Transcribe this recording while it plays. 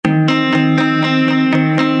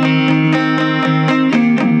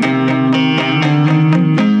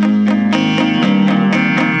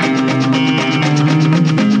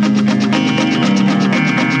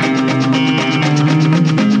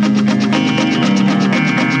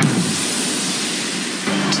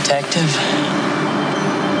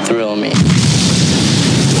detective. Thrill me.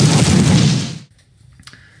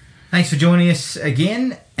 Thanks for joining us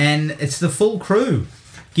again, and it's the full crew.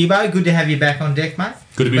 Gibbo, good to have you back on deck, mate.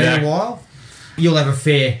 Good to be back. Been a while. You'll have a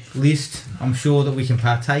fair list, I'm sure, that we can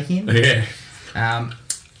partake in. Yeah.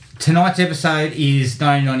 Tonight's episode is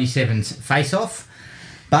 1997's Face Off,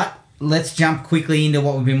 but let's jump quickly into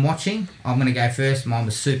what we've been watching. I'm going to go first. Mine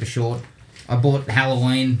was super short. I bought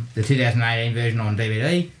Halloween, the 2018 version, on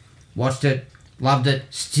DVD, watched it, loved it.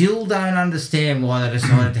 Still don't understand why they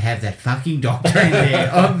decided to have that fucking doctor in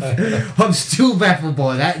there. I'm still baffled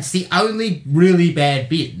by that. It's the only really bad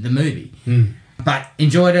bit in the movie. But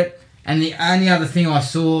enjoyed it. And the only other thing I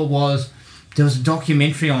saw was there was a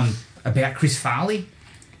documentary about Chris Farley.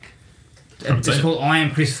 It's called I Am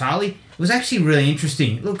Chris Farley. It was actually really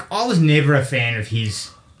interesting. Look, I was never a fan of his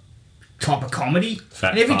type of comedy.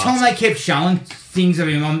 And every time they kept showing things of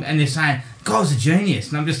him and they're saying, the guy's a genius.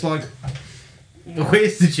 And I'm just like,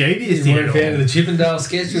 where's the genius You here? weren't a fan of the Chippendale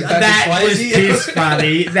sketch with That Patrick was Swayze? piss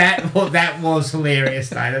funny. That was hilarious,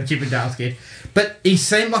 though, the Chippendale sketch. But he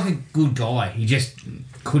seemed like a good guy. He just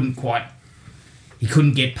couldn't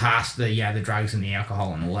get past the drugs and the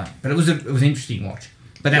alcohol and all that. But it was an interesting watch.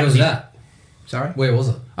 But Where was that? Sorry? Where was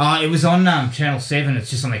it? It was on Channel 7.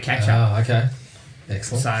 It's just on their catch-up. Oh, okay.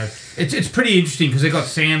 Excellent. So it's pretty interesting because they've got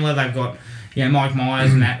Sandler, they've got Mike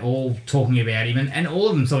Myers and that all talking about him. And all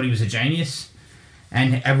of them thought he was a genius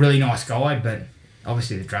and a really nice guy, but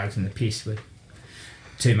obviously the drugs and the piss were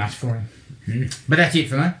too much for him. But that's it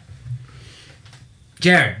for me.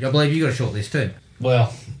 Jared, I believe you got a short list too.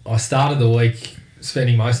 Well, I started the week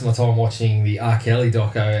spending most of my time watching the R. Kelly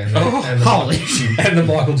doco and the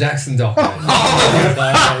Michael Jackson doco.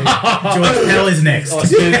 George Pell is next. I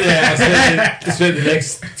spent the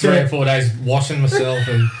next 3 or 4 days washing myself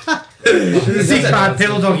and... The 6-part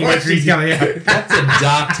Pell documentary's coming out. That's a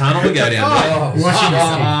dark tunnel to go down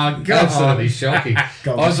there. God. Absolutely shocking.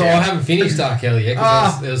 I haven't finished R. Kelly yet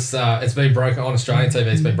because it's been broken on Australian TV.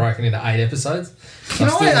 It's been broken into 8 episodes. Can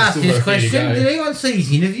I ask this question? Did anyone see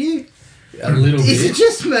his interview? A little bit. Is it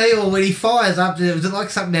just me, or when he fires up, was it like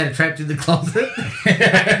something out of Trapped in the Closet?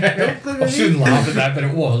 I shouldn't laugh at that, but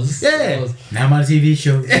it was. Yeah. It was. Now my TV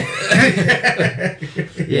show.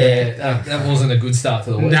 Yeah, that wasn't a good start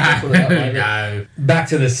to the week. No. Back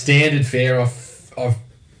to the standard fare. I've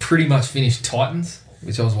pretty much finished Titans,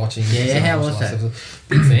 which I was watching. Yeah, how was that? Episode.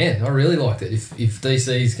 Big fan. I really liked it. If DC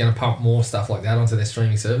is going to pump more stuff like that onto their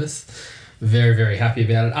streaming service, very, very happy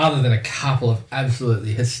about it. Other than a couple of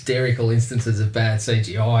absolutely hysterical instances of bad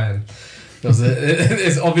CGI, and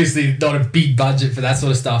there's obviously not a big budget for that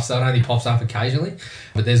sort of stuff, so it only pops up occasionally.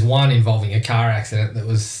 But there's one involving a car accident that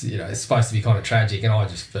was, it's supposed to be kind of tragic, and I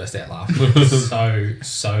just burst out laughing. It was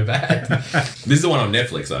so bad. This is the one on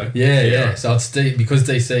Netflix, though. Yeah. So it's because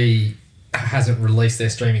DC hasn't released their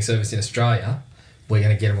streaming service in Australia, we're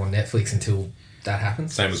going to get them on Netflix until that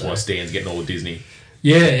happens. Same as why Stan's getting all the Disney.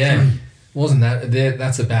 Yeah. Wasn't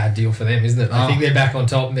that's a bad deal for them, isn't it? I think they're back on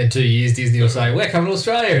top, and then 2 years Disney will say, we're coming to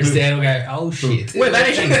Australia, and Stan will go, oh shit. We're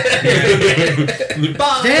managing.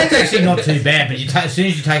 Stan's actually not too bad, but as soon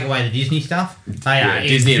as you take away the Disney stuff, they are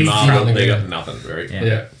Disney and Marvel, trouble. they got nothing.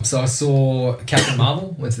 Yeah. So I saw Captain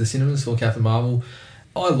Marvel, went to the cinemas, saw Captain Marvel.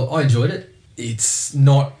 I enjoyed it. It's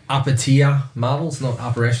not upper tier Marvel, it's not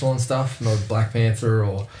upper echelon stuff, not Black Panther,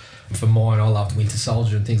 or for mine, I loved Winter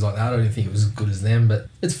Soldier and things like that. I didn't think it was as good as them, but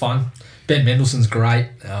it's fun. Ben Mendelsohn's great.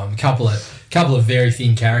 Couple of very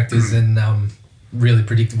thin characters and really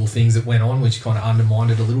predictable things that went on, which kind of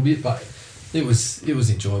undermined it a little bit, but it was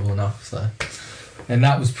enjoyable enough. So, and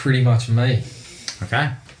that was pretty much me.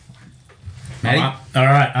 Okay. Matty? All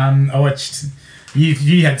right. I watched.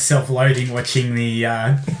 You had self-loathing watching the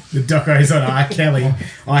docos on R. Kelly.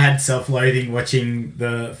 I had self-loathing watching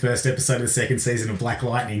the first episode of the second season of Black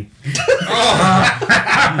Lightning. I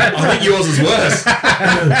think yours is worse.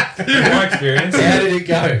 My experience. How did it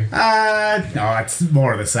go? No, it's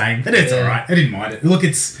more of the same, but it's all right. I didn't mind it. Look,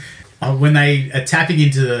 it's when they are tapping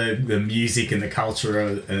into the music and the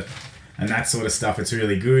culture and that sort of stuff, it's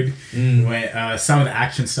really good. Where some of the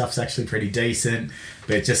action stuff's actually pretty decent,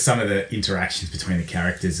 but just some of the interactions between the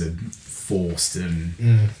characters are forced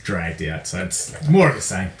and dragged out. So it's more of the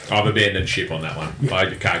same. I've abandoned ship on that one.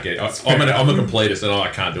 I can't get it. I'm a completist and I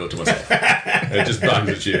can't do it to myself. It just bugs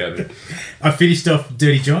the shit out of me. I finished off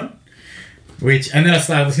Dirty John, and then I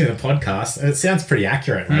started listening to the podcast, and it sounds pretty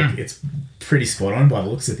accurate. Like it's pretty spot on by the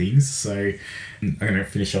looks of things. So I'm going to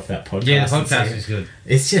finish off that podcast. Yeah, the podcast is good.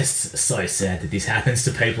 It's just so sad that this happens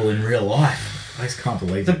to people in real life. I just can't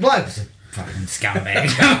believe The it. bloke's a fucking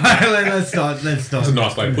scumbag. let's not. That's a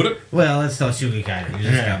nice way to put it. Well, let's not sugarcoat it. He's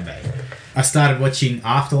a scumbag. I started watching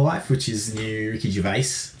Afterlife, which is new Ricky Gervais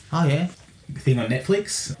Oh yeah. thing on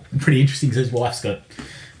Netflix. Pretty interesting because his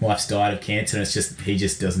wife's died of cancer, and he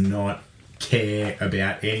just does not care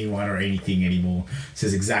about anyone or anything anymore.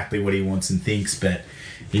 Says exactly what he wants and thinks, but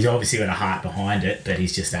he's obviously got a heart behind it, but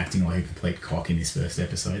he's just acting like a complete cock in this first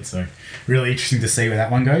episode. So really interesting to see where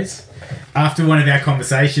that one goes. After one of our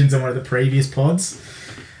conversations on one of the previous pods,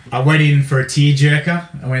 I went in for a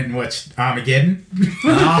tearjerker. I went and watched Armageddon.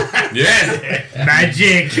 Yeah.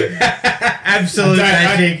 Magic. Absolute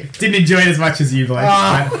magic. Didn't enjoy it as much as you, Blake.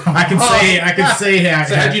 But I can see how.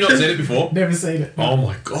 So had you not seen it before? Never seen it. Oh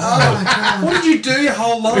my god. What did you do your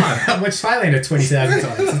whole life? I watched Highlander 20,000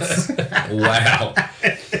 times. Wow.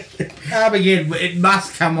 Again, it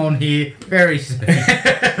must come on here very soon.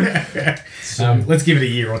 Let's give it a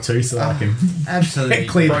year or two so I can Absolutely.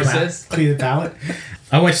 clear Process. the palate.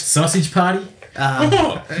 I watched Sausage Party.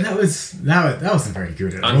 Oh, And that wasn't very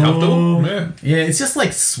good at all. uncomfortable. Yeah. Yeah, it's just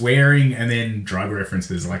like swearing and then drug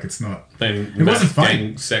references. Like it's not. Then It wasn't funny.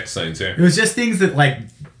 gang sex scenes, yeah. It was just things that like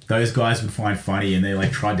those guys would find funny, and they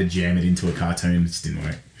like tried to jam it into a cartoon. It just didn't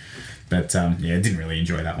work. But yeah, I didn't really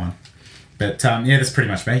enjoy that one. But yeah, that's pretty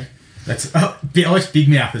much me. I watched Big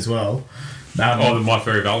Mouth as well. Oh, the My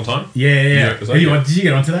Fairy Valentine? Yeah. episode, yeah. Did you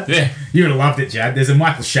get onto that? Yeah. You would have loved it, Jad. There's a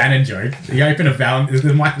Michael Shannon joke. You open there's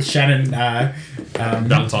the Michael Shannon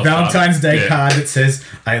Valentine's Day Yeah. card that says,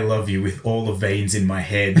 "I love you with all the veins in my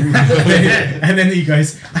head." And then he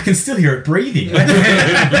goes, "I can still hear it breathing."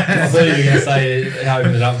 I thought you were going to say I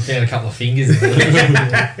opened it up and found a couple of fingers in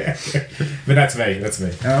it. But that's me.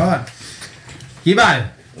 All right. Gibbo,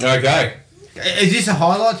 Okay. is this a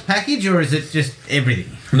highlights package or is it just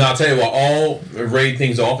everything? No, I'll tell you what, I'll read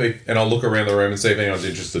things off and I'll look around the room and see if anyone's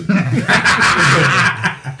interested.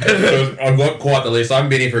 I've got quite the list. I haven't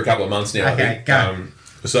been here for a couple of months now. Okay, I think. go.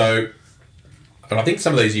 So, and I think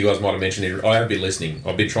some of these you guys might have mentioned it. I have been listening.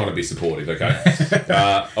 I've been trying to be supportive, okay?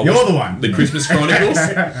 I You're watched the one. The Christmas Chronicles.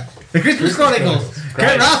 The Christmas Chronicles.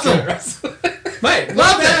 Kurt Russell. Mate,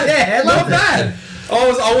 Love it. Yeah, not love that. bad.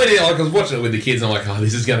 I went in, like, I was watching it with the kids and I'm like, oh,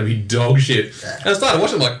 this is going to be dog shit. And I started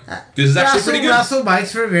watching, I'm like, this is actually pretty good. Russell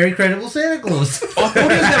makes for a very credible Santa Claus. I thought he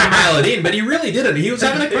was going to mail it in, but he really didn't. He was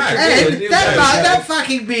having a crack. And that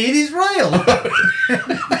fucking beard is real. Mate,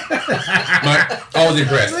 I was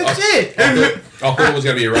impressed. Legit. I thought it was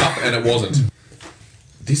going to be rough, and it wasn't.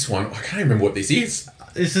 This one, I can't remember what this is.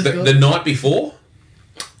 This is The good. night before?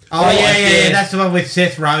 Oh, yeah. yeah. That's the one with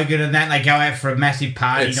Seth Rogen and that. They go out for a massive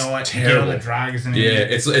party It's night, get terrible. all the drugs and Yeah,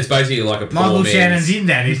 everything. it's basically like a poor Michael man's... Shannon's in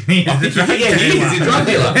that, isn't he? I The think drug he is. He's a dealer. drug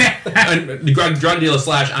dealer. And the drug dealer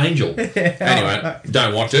 / angel. Anyway,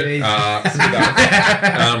 don't watch it.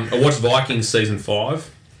 I watched Vikings season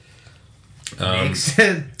 5.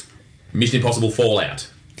 Excellent. Mission Impossible Fallout.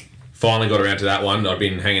 Finally got around to that one. I've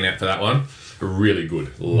been hanging out for that one. Really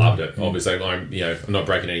good. Loved it. Obviously, I'm not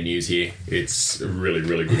breaking any news here. It's a really,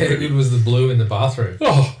 really good How movie. good was the blue in the bathroom?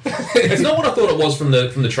 Oh, it's not what I thought it was from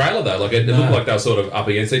the trailer though. Like it looked like they were sort of up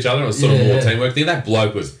against each other. And it was sort of more teamwork thing. That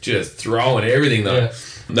bloke was just throwing everything though. Yeah.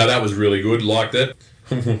 No, that was really good. Liked it.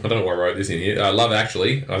 I don't know why I wrote this in here. Love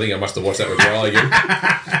Actually. I think I must have watched that with Riley again.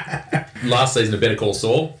 Last season of Better Call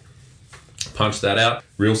Saul. Punched that out.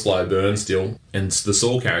 Real slow burn still. And the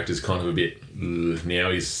Saul character's kind of a bit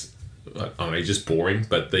now he's just boring.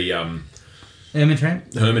 But the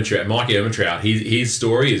Ermintrout. Mikey Ermintrout, his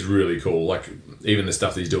story is really cool. Like, even the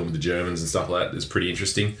stuff that he's doing with the Germans and stuff like that is pretty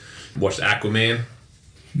interesting. Watched Aquaman.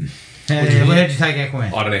 Where'd you take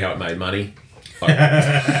Aquaman? I don't know how it made money. Like,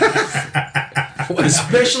 the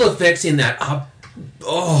special effects in that are...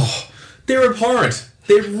 Oh, they're abhorrent.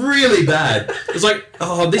 They're really bad. It's like,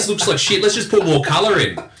 oh, this looks like shit. Let's just put more colour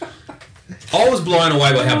in. I was blown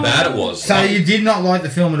away by how bad it was. So you did not like the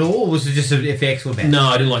film at all, or was it just the effects were bad? No,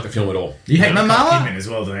 I didn't like the film at all. You hate Momoa? Kidman as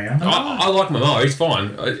well, don't you? I like Momoa. He's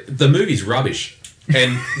fine. The movie's rubbish.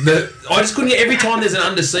 And I just couldn't get... Every time there's an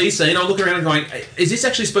undersea scene, I look around and going, is this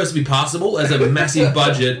actually supposed to be passable as a massive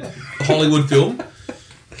budget Hollywood film?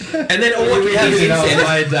 And then all I We can have hear it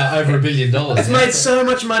is made over $1 billion. it's made so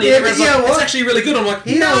much money. Yeah, Everyone's but you know like, what? it's actually really good. I'm like,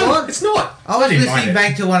 You know no, what? it's not. I was didn't mind listening it.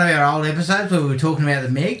 back to one of our old episodes where we were talking about the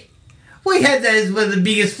Meg. We had those one of the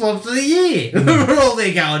biggest flops of the year. We were all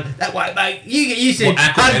there going, that way, mate. You said What,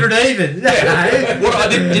 Aquaman? 100 even. What,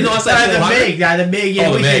 didn't I say No, the 400? Meg. No, the Meg. Yeah,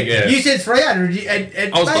 Oh, the we Meg, said, yeah. You said 300,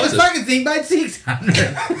 and I was mate, the closest. fucking thing made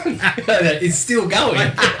 600. It's still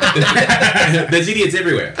going. There's idiots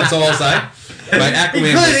everywhere. That's all I'll say. Mate,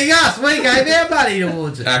 Including us. We gave our money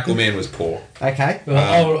towards it. Aquaman was poor. Okay.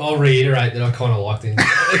 Well, I'll reiterate that I kind of liked him.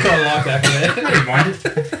 I kind of liked Aquaman. I didn't mind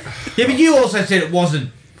it. Yeah, but you also said it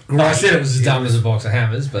wasn't great. I said it was as dumb as a box of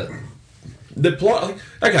hammers, but The plot.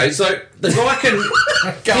 Okay, so the guy can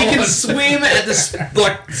swim at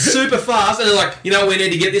super fast, and they're like, you know, we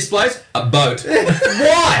need to get this place a boat.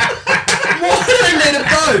 Why? Why do they need a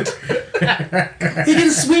boat? He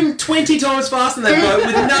can swim 20 times faster than that boat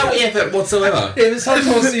with no effort whatsoever. Yeah, but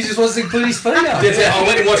sometimes he just wants to put his feet up. That's it. I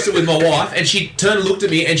went and watched it with my wife, and she turned and looked at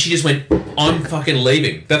me, and she just went, "I'm fucking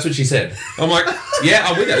leaving." That's what she said. I'm like, "Yeah,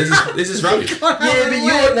 I'm with you. This is rubbish." Yeah, but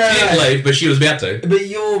you're She didn't leave, but she was about to. But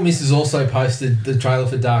your missus also posted the trailer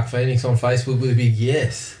for Dark Phoenix on Facebook with a big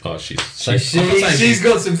yes. Oh, So I'm not saying she's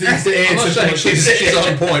got some things to I'm not answer. saying she's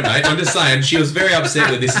on point, mate. I'm just saying she was very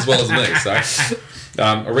upset with this as well as me. So,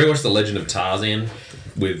 I rewatched The Legend of Tarzan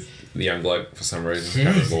with the young bloke for some reason.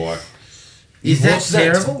 Can't remember why. Is that What's that?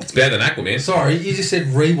 terrible? It's better than Aquaman. Sorry, you just said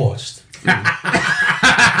rewatched.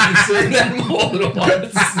 You've seen that more than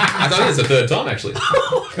once. I think it's the third time actually,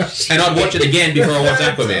 and I'd watch it again before I watch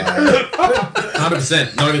Aquaman.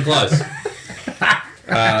 100%, not even close.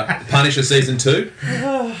 Punisher season 2.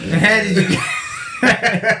 How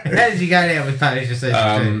did you go down with Punisher season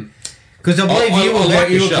 2? Because I believe I you like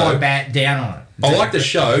the were show. quite down on it. I like the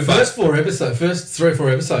show, but First 3 or 4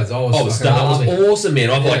 episodes, I was the fucking start loving. was awesome, man.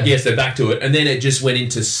 I'm like, Yeah. yes, they're back to it, and then it just went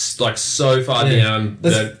into so far down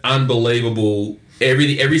the unbelievable.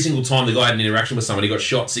 Every single time the guy had an interaction with somebody, he got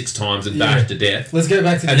shot 6 times and bashed to death. Let's go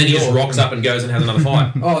back to And then New he just York. rocks up and goes and has another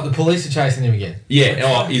fight. Oh, the police are chasing him again. Yeah.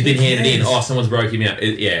 Oh, he's been handed in. cares? Oh, someone's broke him out.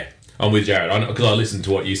 Yeah. I'm with Jared. Because I listened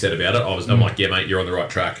to what you said about it. I'm like, yeah, mate, you're on the right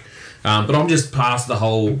track. But I'm just past the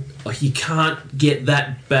whole. Like, you can't get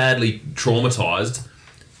that badly traumatized,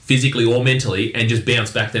 physically or mentally, and just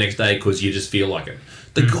bounce back the next day because you just feel like it.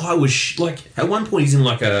 The guy was at one point he's in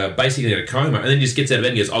basically in a coma, and then he just gets out of bed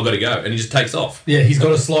and goes, "I've got to go," and he just takes off. Yeah, he's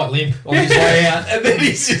got a slight limp on his way out, and then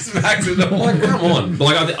he's just back to the Like, come on.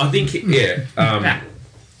 I think, yeah.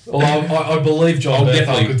 Well, I believe John Bernthal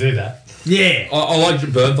definitely- could do that. Yeah. I like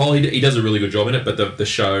Bernthal. He does a really good job in it, but the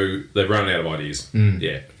show, they've run out of ideas.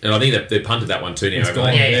 Yeah. And I think that they've punted that one too now. It's haven't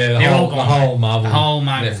gone. they? Yeah, Yeah, they're all the gone. whole Marvel. The whole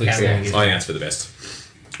Marvel Netflix catalog series. is- I think that's for the best.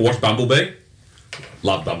 Watch Bumblebee.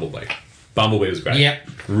 Love Bumblebee. Bumblebee was great. Yep.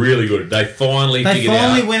 Really good. They finally They figured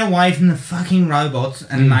finally out. went away from the fucking robots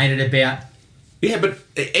and made it about... Yeah, but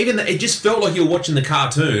even it just felt like you were watching the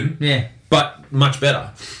cartoon, Yeah. but much better.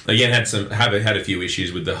 Again, had a few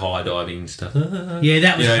issues with the high diving stuff. Yeah,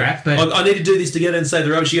 that was You know, crap, but... I need to do this together and save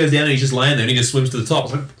the rope. She goes down and he's just laying there and he just swims to the top.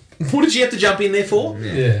 I was like, what did she have to jump in there for?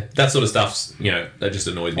 Yeah. That sort of stuff's, that just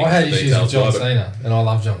annoys me. I had The issues with details John but Cena, and I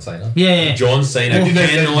love John Cena. yeah. John Cena Didn't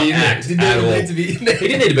cannot need act Didn't at all. need to be in there. He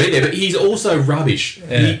didn't need to be there, but he's also rubbish.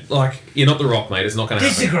 Yeah. You're not The Rock, mate. It's not going to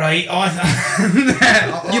happen. Disagree.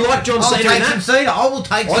 You like John Cena I'll in take that? some Cena. I will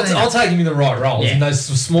take Cena. I'll take him in the right roles. Yeah. In those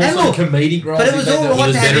small And sort look, of comedic roles. but it was he made all that- He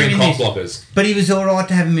was to have better him in in Cock this. Blockers. But he was alright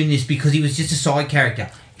to have him in this because he was just a side character.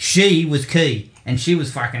 She was key, and she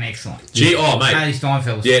was fucking excellent. Mate. Haley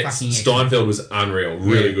Steinfeld was Yeah, fucking excellent. Steinfeld was unreal.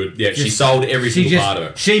 Really Yeah. good. Yeah, she Just- sold every single part of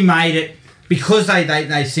it. She made it because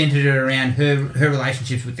they centered it around her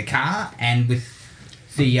relationships with the car and with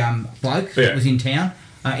the bloke Yeah. that was in town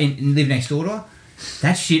and lived next door to her.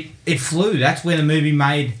 That shit, it flew. That's where the movie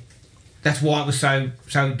made. That's why it was so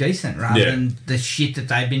decent, rather Yeah. than the shit that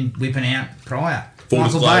they've been whipping out prior. Full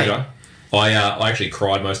Michael disclosure, Bay. I actually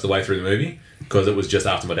cried most of the way through the movie because it was just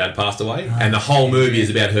after my dad passed away, and the whole movie is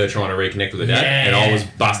about her trying to reconnect with her dad, Yeah. and I was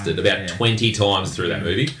busted about Yeah. 20 times through that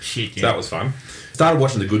movie. Shit, So that was fun. Started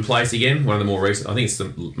watching The Good Place again, one of the more recent. I think it's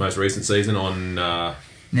the most recent season on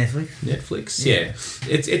Netflix. Netflix. Yeah,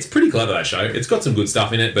 it's pretty clever, that show. It's got some good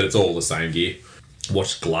stuff in it, but it's all the same gear.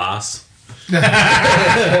 Watched Glass.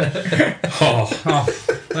 Oh,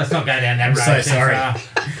 let's not go down that road. so too sorry. far.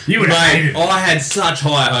 You would have hated Mate, it. I had such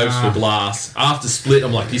high hopes for Glass. After Split,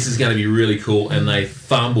 I'm like, this is going to be really cool, and they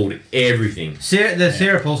fumbled everything.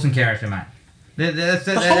 Sarah Paulson character, mate.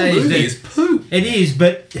 The whole movie is poop. It is,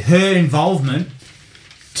 but her involvement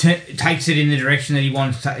takes it in the direction that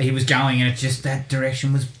he was going, and it's just that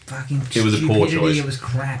direction was fucking. It was a poor stupidity. choice. It was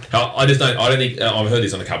crap. I don't think I've heard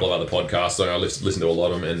this on a couple of other podcasts, so I listened to a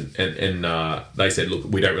lot of them, and they said, look,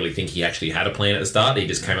 we don't really think he actually had a plan at the start. He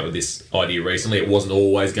just came up with this idea recently. It wasn't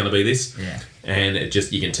always going to be this. Yeah. And it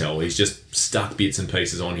just, you can tell, he's just stuck bits and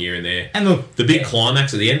pieces on here and there. And look, The big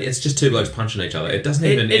climax at the end, it's just two blokes punching each other. It doesn't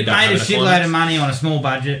even it end up made a having a shitload climax. of money on a small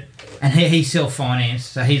budget, and he's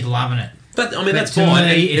self-financed, so he's loving it. But, I mean, But that's to fine.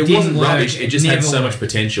 me, It it wasn't didn't work. rubbish. It just had Never so worked. much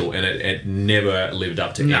potential, and it never lived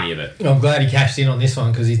up to No. any of it. I'm glad he cashed in on this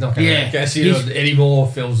one because he's not going to Yeah. cash in He's- on any more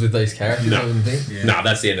films with these characters. No. I wouldn't think. No,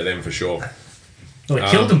 that's the end of them for sure. Well, it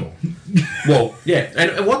killed them all. Well, yeah.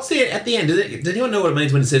 And what's the at the end? Does anyone know what it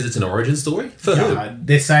means when it says it's an origin story? For who?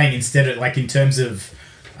 They're saying instead of, like, in terms of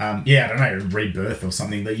I don't know, rebirth or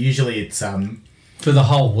something. But usually it's For the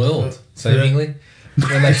whole world, seemingly.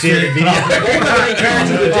 When they shoot a video.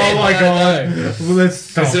 oh my god! Well, let's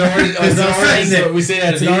stop. It's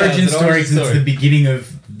It's an origin story because it's the beginning of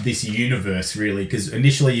this universe, really. Because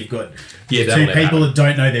initially you've got Yeah, two people that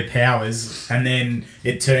don't know their powers, and then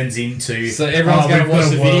it turns into So everyone's going to we've got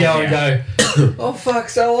watch a the world video now. and go, oh fuck,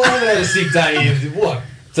 so I haven't had a sick day in, what,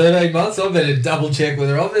 13 months? I better double check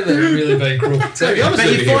whether I've ever really been crooked. So if I'm a But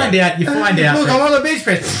you superhero, find out. Look, I'm on the bench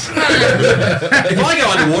press. if I go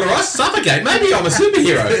underwater, I suffocate. Maybe I'm a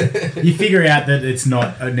superhero. You figure out that it's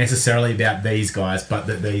not necessarily about these guys, but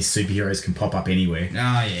that these superheroes can pop up anywhere. Oh,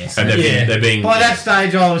 yes. And they're being. By that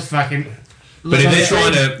stage, I was fucking... But if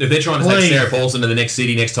they're trying to take Please. Sarah Paulson to the next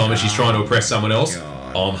city next time and she's trying to oppress someone else,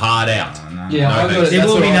 I'm hard out. Yeah, No, I got it. there That's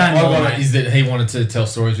will what be I no more, got it, mate. is that he wanted to tell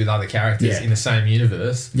stories with other characters Yeah. in the same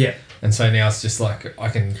universe. Yeah. And so now it's just like, I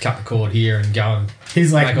can cut the cord here and go and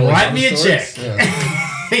He's like, make all these write other me a stories." check.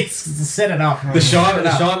 Yeah. He's set it up. The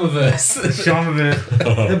Shimerverse. Some of it.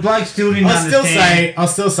 The bloke still didn't understand. I'll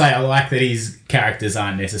still say I like that his characters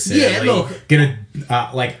aren't necessarily Yeah, look. gonna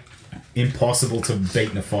like impossible to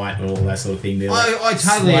beat in a fight or all that sort of thing. They're like I totally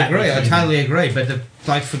slightly agree. I human. totally agree. But the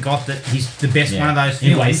bloke forgot that he's the best one of those He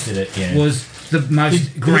films. wasted it. Yeah. Was the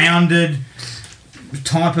most grounded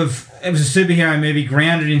type of... It was a superhero movie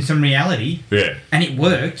grounded in some reality, Yeah. and it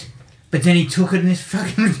worked. But then he took it in this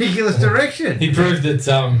fucking ridiculous direction. He proved that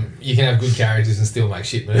you can have good characters and still make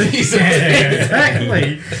shit movies.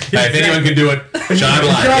 Exactly. Hey, if anyone can do it, Shine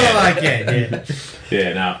Like, yeah.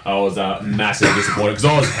 Yeah, no, I was massively disappointed because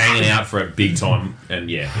I was hanging out for it big time, and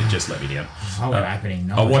yeah, it just let me down. Oh, what's happening?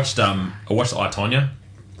 No. I watched I Tonya.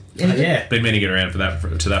 Any good? Yeah. Been meaning to get around for that for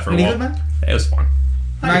a Any while. good, man? Yeah, it was fun.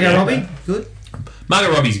 Margot Yeah. Robbie, good.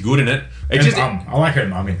 Margot Robbie's good in it. It And just I like her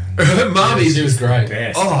mum in her mum She is was great.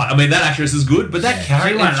 Best. oh, I mean that actress is good, but that She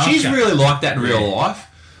character, won an she's Oscar. really like that in real life.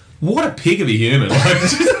 What a pig of a human! Like,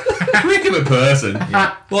 just a prick of a person.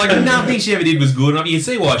 Like nothing she ever did was good. I mean, you can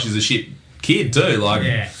see why she's a shit kid too. Like,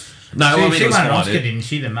 Yeah. no, I mean she it was won an fine. Oscar, didn't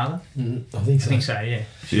she? The mother? I think I think so. Yeah.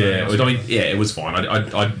 Yeah, I mean, yeah, it was fine.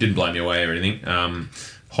 I didn't blame you away or anything.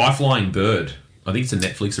 High Flying Bird. I think it's a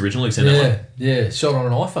Netflix original. It's in that one. Yeah, shot on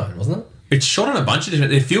an iPhone, wasn't it? It's shot on a bunch of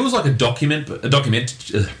different. It feels like a document.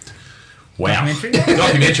 Wow, Documentary?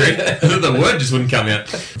 documentary. The word just wouldn't come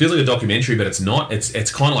out. It feels like a documentary, but it's not. It's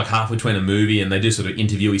kind of like halfway between a movie, and they do sort of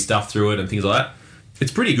interviewy stuff through it and things like that.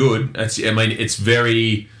 It's pretty good. It's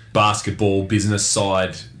very basketball business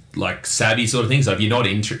side, like savvy sort of thing. So if you're not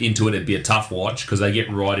into it, it'd be a tough watch because they get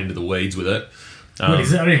right into the weeds with it. What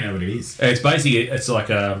is it? I don't even know what it is. It's basically like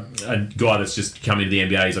a guy that's just come into the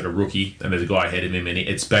NBA. He's like a rookie, and there's a guy ahead of him, and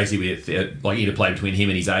it's basically like interplay between him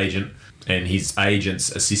and his agent. And his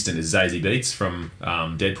agent's assistant is Zazie Beetz from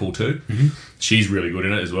Deadpool 2. Mm-hmm. She's really good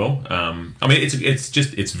in it as well. I mean,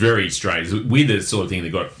 it's very strange. It's weird that it's the sort of thing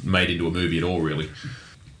that got made into a movie at all, really.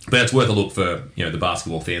 But it's worth a look for the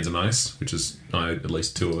basketball fans among us, which is at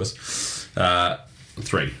least two of us.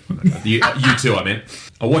 Three. You two, I meant.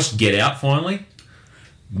 I watched Get Out finally.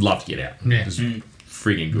 Loved Get Out. Yeah. It was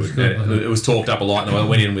frigging good. It was talked up a lot, and I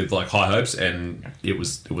went in with like high hopes, and it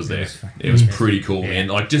was there. It was pretty cool, man.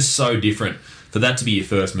 Like just so different for that to be your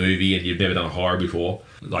first movie, and you've never done a horror before.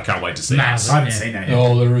 I can't wait to see it. I haven't seen that yet.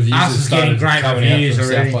 Oh, the reviews Us have is getting started great coming reviews out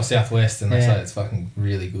from already. South by Southwest, and they Yeah. say it's fucking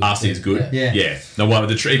really good. Us is good. Yeah. No, well,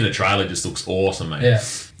 even the trailer just looks awesome, mate. Yeah.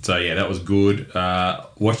 So yeah, that was good.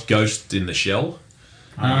 Watched Ghost in the Shell.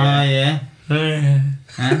 Oh, yeah. The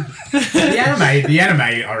anime,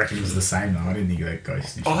 I reckon was the same though. I didn't think that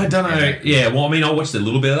Ghost. I don't know. Yeah, well, I mean, I watched a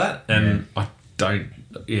little bit of that, and I don't.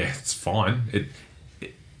 Yeah, it's fine.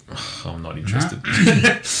 I'm not interested. No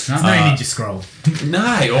Ninja Scroll. No,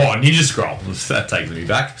 Ninja Scroll. That takes me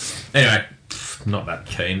back. Anyway, not that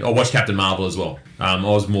keen. I watched Captain Marvel as well. I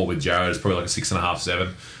was more with Jared. It's probably like a 6.5,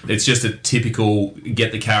 7. It's just a typical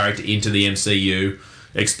get the character into the MCU,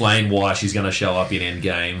 explain why she's going to show up in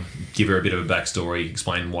Endgame, give her a bit of a backstory,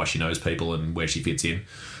 explain why she knows people and where she fits in.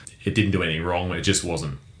 It didn't do anything wrong. It just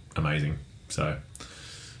wasn't amazing. So,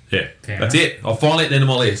 yeah, that's it. I'm finally at the end of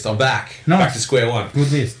my list. I'm back. Nice. Back to square one.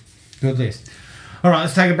 Good list. Good list. All right,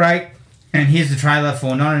 let's take a break. And here's the trailer for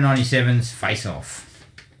 1997's Face Off.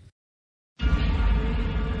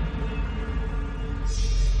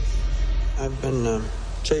 I've been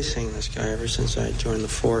chasing this guy ever since I joined the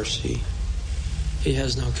force. He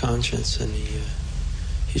has no conscience, and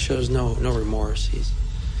he shows no remorse. He's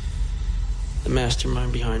the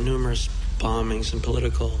mastermind behind numerous bombings and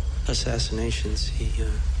political assassinations. He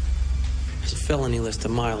has a felony list a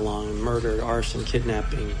mile long: murder, arson,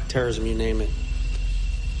 kidnapping, terrorism, you name it.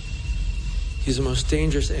 He's the most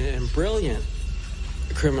dangerous and brilliant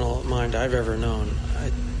criminal mind I've ever known.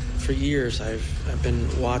 For years, I've been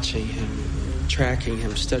watching him, tracking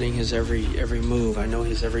him, studying his every move. I know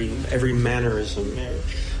his every mannerism,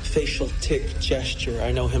 facial tic, gesture.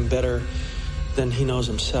 I know him better than he knows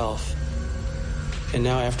himself. And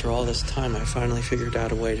now, after all this time, I finally figured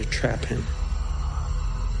out a way to trap him.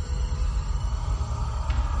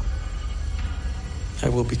 I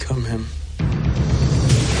will become him.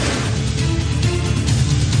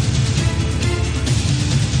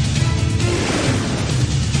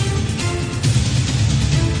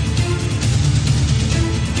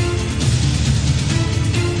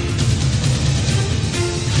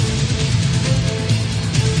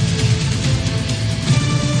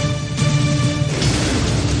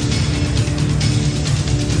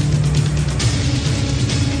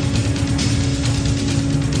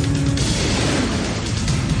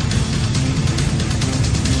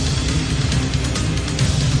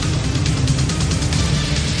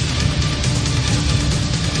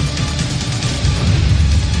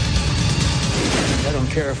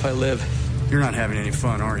 If I live. You're not having any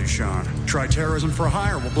fun, are you, Sean? Try terrorism for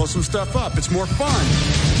hire. We'll blow some stuff up. It's more fun.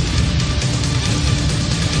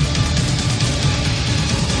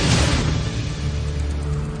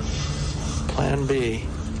 Plan B.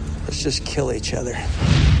 Let's just kill each other.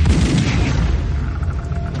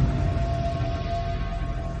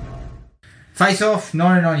 Face Off,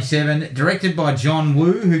 1997, directed by John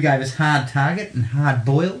Woo, who gave us Hard Target and Hard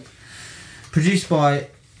Boiled. Produced by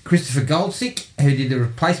Christopher Goldsick, who did The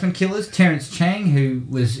Replacement Killers, Terence Chang, who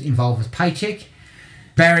was involved with Paycheck,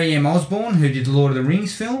 Barry M. Osborne, who did the Lord of the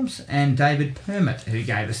Rings films, and David Permit, who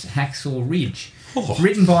gave us Hacksaw Ridge. Oh.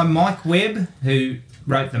 Written by Mike Webb, who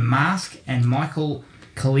wrote The Mask, and Michael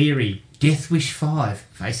Kaleri, Death Wish 5,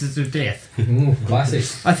 Faces of Death. Ooh, classic.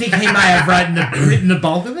 I think he may have written the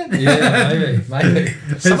bulk of it. Yeah, maybe.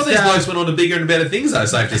 Some of these blokes went on to bigger and better things, though,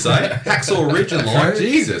 safe to say. Hacksaw Ridge and like,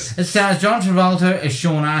 Jesus. It stars John Travolta as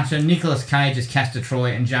Sean Archer, Nicolas Cage as Castor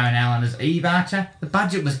Troy, and Joan Allen as Eve Archer. The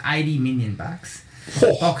budget was $80 million.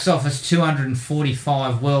 Box office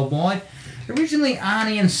 245 worldwide. Originally,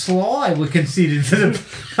 Arnie and Sly were considered for the...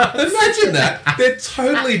 Imagine that. They're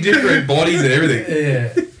totally different bodies and everything.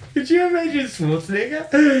 Yeah. Could you imagine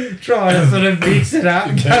Schwarzenegger trying to sort of mix it up?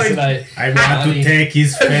 Impersonate. I want to take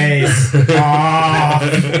his face off.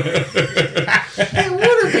 It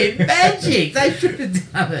would have been magic. They should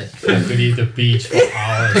have done it. I could eat the beach for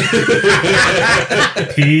hours.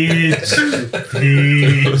 Peach.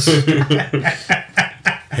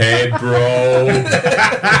 Hey, bro.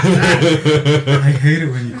 I hate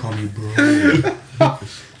it when you call me bro.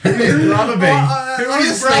 Who is brother be?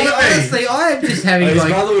 Honestly, I am just having His like...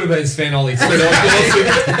 brother would have been Sven Ollie too.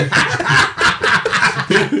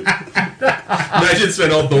 Imagine Sven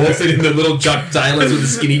Oldthor sitting in the little Chuck Taylors with the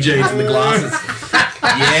skinny jeans and the glasses.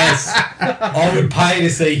 Yes. I would pay to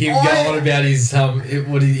see him go on about his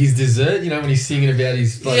his dessert. You know, when he's singing about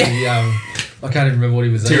his bloody I can't even remember what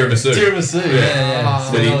he was Tiramisu. Tiramisu.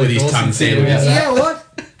 Yeah. With his tongue sandwich. You know what?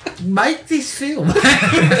 Make this film. Do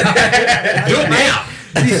it now.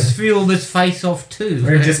 This film is Face Off 2.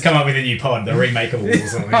 We've just come up with a new pod, the Remakeable or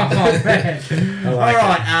something. Oh, man. I like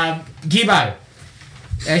Alright, Gibbo,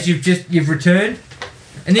 as you've returned,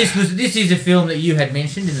 and this is a film that you had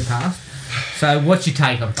mentioned in the past, so what's your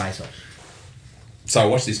take on Face Off? So I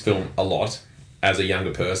watched this film a lot as a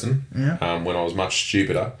younger person, Yeah. when I was much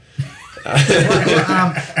stupider. Late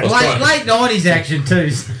 90s action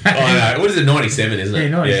too. So. Oh, no. What is it, 97, isn't it? Yeah,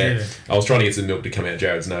 97. I was trying to get some milk to come out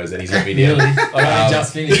Jared's nose and he's let me down. I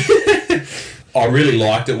just finished. I really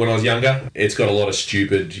liked it when I was younger. It's got a lot of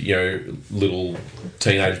stupid, little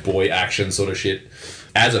teenage boy action sort of shit.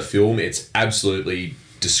 As a film, it's absolutely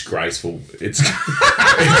disgraceful. It's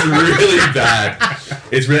it's really bad.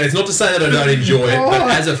 It's not to say that I don't enjoy it,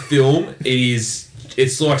 but as a film, it's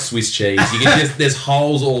like Swiss cheese. You can there's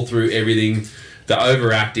holes all through everything. The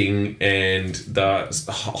overacting and the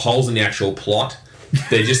holes in the actual plot.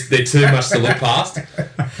 They're too much to look past.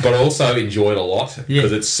 But I also enjoy it a lot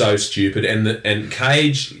because it's so stupid. And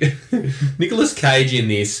Cage, Nicolas Cage in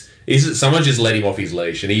this, someone just let him off his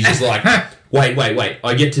leash, and he's just like, wait.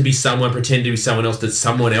 I get to be someone, pretend to be someone else that's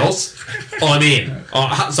someone else. I'm in. Do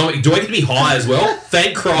I get to be high as well?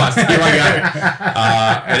 Thank Christ. Here I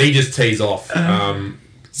go. And he just tees off.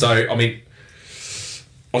 So, I mean,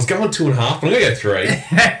 I was going 2.5, but I'm going to go 3.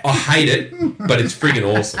 I hate it, but it's friggin'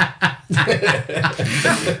 awesome.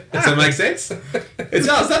 Does that make sense? It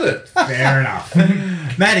does, doesn't it? Fair enough.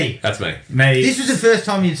 Maddie. That's me. Maddie. This was the first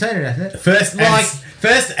time you'd seen it, hasn't it? First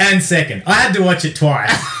and second. I had to watch it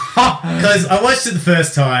twice. Because I watched it the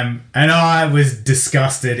first time and I was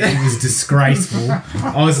disgusted. It was disgraceful.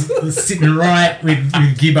 I was sitting right with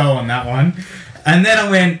Gibbo on that one. And then I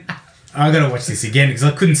went, I got to watch this again because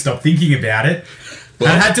I couldn't stop thinking about it.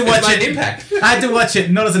 Well, I had to watch it's made it. an impact. I had to watch it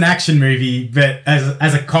not as an action movie, but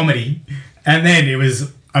as a comedy. And then it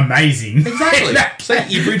was amazing. Exactly. So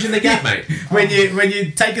you're bridging the gap, mate. When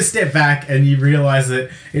you take a step back and you realise that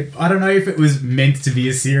I don't know if it was meant to be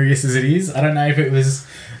as serious as it is. I don't know if it was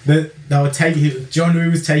that they were taking John Woo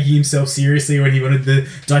was taking himself seriously when he wanted the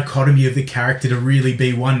dichotomy of the character to really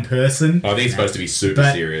be one person. I think it's supposed to be super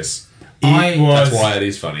But- serious. That's why it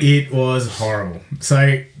is funny. It was horrible.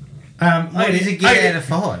 So. What does it get out of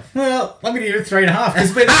 5? Well, I'm going to give it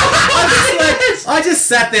 3.5 because I just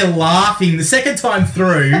sat there laughing. The second time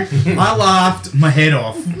through, I laughed my head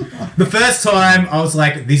off. The first time, I was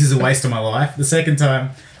like, "This is a waste of my life." The second time,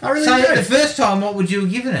 I really So enjoyed the it. first time, what would you have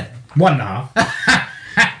given it? 1.5.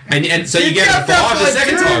 And so you get it a jumped up 5 the like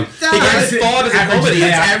second two time. He stars. goes 5 as a Average comedy. it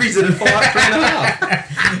It's out. averaged at a 5,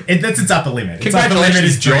 3.5. That's its upper limit. Its upper limit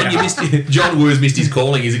Congratulations, is John. You 3.5. missed. John Woo's missed his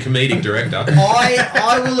calling. He's a comedic director.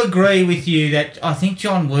 I will agree with you that I think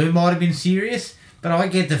John Woo might have been serious, but I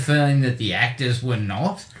get the feeling that the actors were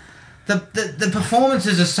not. The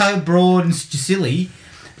performances are so broad and silly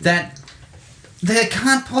that they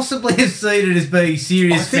can't possibly have seen it as being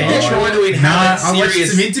serious. I think they're trying to No, inhabit I watched serious.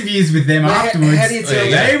 some interviews with them afterwards. how do you tell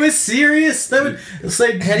They were serious. They were. So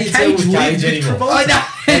How do you tell with Cage anymore? I know.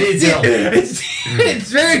 How do you tell? It's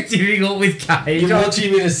very difficult with Cage. You watch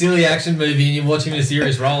him in a silly action movie and you watch him in a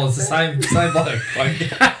serious role. It's the same bloke. Like,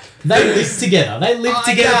 They lived together. They lived I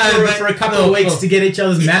together know, but for a couple of weeks to get each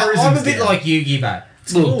other's mannerisms. I'm a bit down. like you, Gibbo.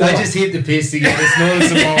 look, they just hit the piss together. Snorted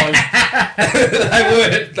some lines.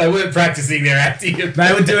 They weren't practicing their acting.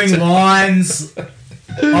 They were doing lines of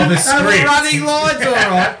a script. Running lines, all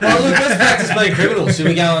right. Well, look, let's practice being criminals. Should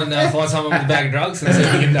we go and find someone with a bag of drugs and see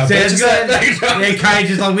if we can Sounds purchase that bag of good. drugs? Yeah,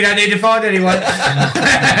 Cage is like, we don't need to find anyone.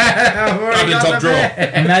 I've already I'm in got top them drawer.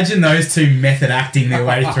 there. Imagine those two method acting their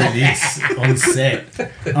way through this on set.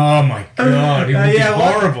 Oh my god, it would be yeah,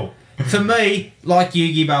 what? horrible. For me, like you,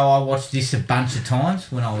 Gibbo, I watched this a bunch of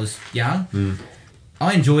times when I was young.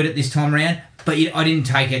 I enjoyed it this time around, but I didn't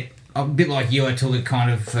take it. A bit like you, I took it kind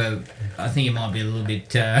of. I think it might be a little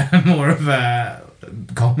bit more of a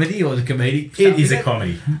comedy or the comedic. It is a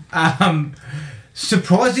comedy.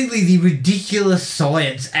 Surprisingly, the ridiculous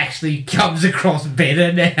science actually comes across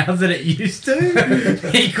better now than it used to,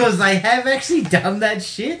 because they have actually done that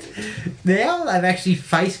shit. Now they've actually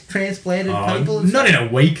face transplanted people. And Not in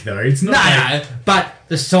a week though. It's not. no, but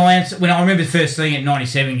the science. When I remember first seeing it in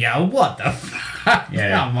 '97, go, what the fuck?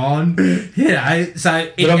 Yeah. Come on, so it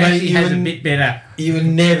I mean, actually you has a wouldn't- bit better. You were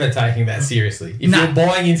never taking that seriously. If No. you're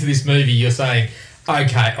buying into this movie, you're saying,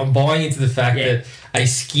 okay, I'm buying into the fact Yeah. that a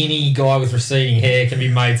skinny guy with receding hair can be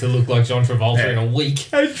made to look like John Travolta Yeah. in a week.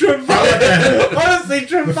 And Travolta, honestly,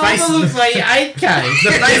 face- Travolta looks like 8K.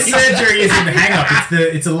 The face surgery isn't the hang up.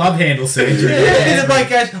 It's a love handle surgery. And the bloke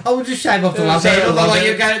goes, I will just shave off the love shave handle. the love Like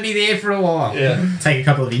handle. you're going to be there for a while. Yeah. Take a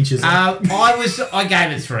couple of inches. I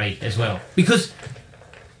gave it 3 as well, because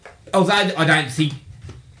although I don't think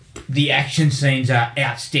the action scenes are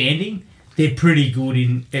outstanding, they're pretty good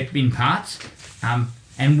in parts.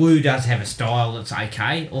 And Wu does have a style that's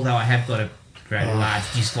okay, although I have got a very large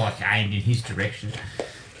dislike aimed in his direction.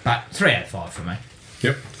 But 3 out of 5 for me.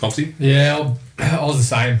 Yep. Copsy. Yeah, I was the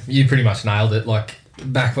same. You pretty much nailed it. Like,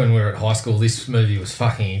 back when we were at high school, this movie was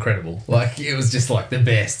fucking incredible. Like, it was just like the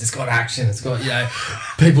best. It's got action. It's got,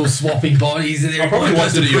 people swapping bodies. And I probably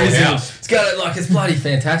watched it at your house. It's got, like, it's bloody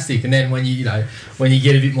fantastic. And then when when you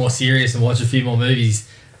get a bit more serious and watch a few more movies,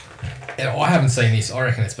 and I haven't seen this. I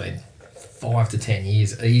reckon it's been 5 to 10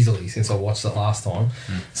 years easily since I watched it last time.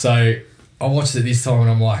 So I watched it this time and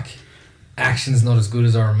I'm like, action's not as good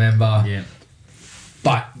as I remember. Yeah.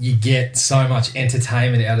 But you get so much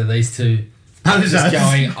entertainment out of these two Just just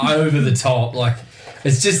going over the top. Like,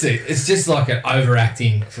 it's just like an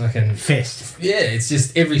overacting fucking Fest. yeah. It's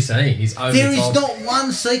just every scene is over There the is top. not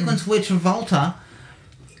one sequence where Travolta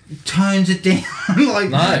tones it down. Like,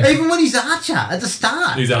 No. even when he's Archer at the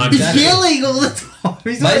start, He's a he's hunter. yelling all the time.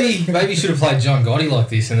 He's Maybe you should have played John Gotti like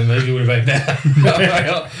this, and the movie would have been better. I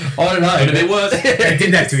don't know. Would have been worse. They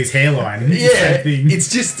did that to his hairline. It's the Yeah, same thing. it's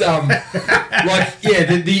just the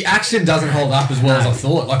action doesn't hold up as well as I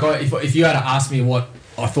thought. Like, if you had to ask me what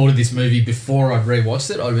I thought of this movie before I'd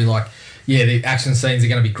rewatched it, I'd been like, yeah, the action scenes are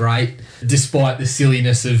going to be great. Despite the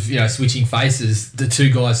silliness of, switching faces, the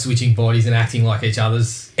two guys switching bodies and acting like each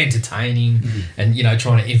other's entertaining and,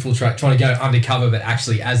 trying to infiltrate, trying to go undercover, but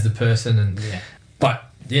actually as the person. But,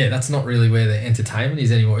 that's not really where the entertainment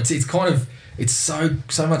is anymore. It's kind of... It's so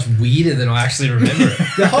much weirder than I actually remember it.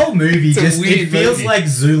 The whole movie It's a weird it feels movie. like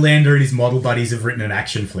Zoolander and his model buddies have written an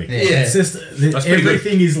action flick. Yeah. It's just That's pretty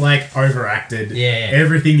everything is like overacted. Yeah.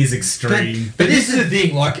 Everything is extreme. But this is the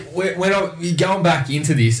thing, like when I going back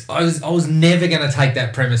into this, I was never going to take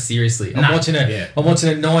that premise seriously. I'm watching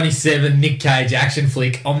a 97 Nick Cage action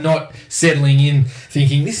flick. I'm not settling in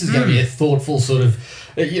thinking this is going to be a thoughtful sort of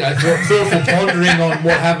thoughtful pondering on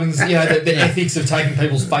what happens, the ethics of taking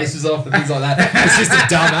people's faces off and things like that. It's just a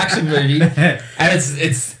dumb action movie, and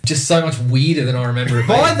it's just so much weirder than I remember it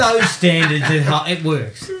being. By those standards, it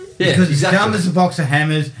works. Yeah, because exactly. it's dumb as a box of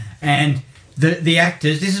hammers, and the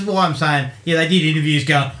actors, this is why I'm saying, they did interviews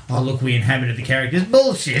going, oh, look, we inhabited the characters.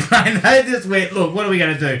 Bullshit. They just went, look, what are we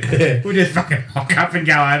going to do? We'll just fucking lock up and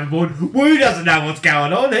go overboard. Wu doesn't know what's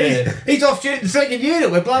going on. He's off shooting the second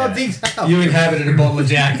unit. We're blowing things up. You inhabited a bottle of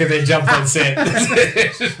Jack and then jumped on set.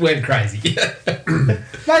 It just went crazy.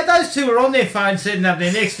 Mate, those two were on their phone setting up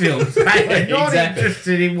their next films. They were not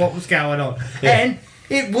interested in what was going on. And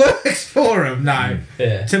it works for them, no.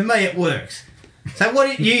 Yeah. To me, it works. So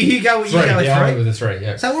what you go with Three, you go with I three? went with a 3,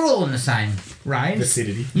 yeah. So we're all in the same range.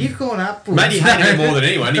 Vicinity. You've gone up. Maybe you hated it more than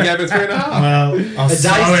anyone. You gave it 3.5. Well, I was so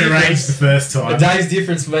day's enraged difference. the first time. A day's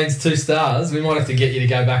difference means 2 stars. We might have to get you to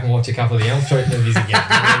go back and watch a couple of the Elm Street movies again.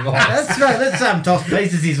 That's right. Let's toss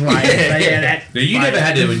pieces his way. Yeah. Now, you never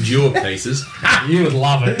had to endure pieces. You would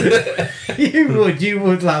love it. You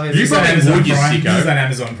would love it. This is on probably Amazon would, you Prime. sicko. This is on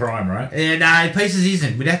Amazon Prime, right? No, pieces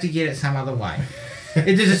isn't. We'd have to get it some other way.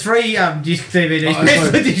 There's a 3 disc DVD Oh, special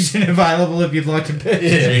okay. edition available if you'd like to purchase.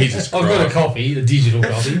 Yeah. Jesus I've got a Christ. copy, the digital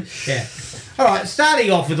copy. Yeah. All right, starting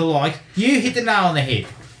off with the likes, you hit the nail on the head.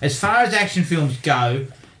 As far as action films go,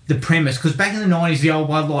 the premise, because back in the 90s, the old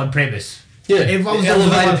one-line premise. Yeah, Everyone was the on the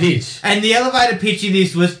elevator one- pitch. And the elevator pitch in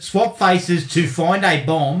this was swap faces to find a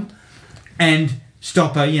bomb and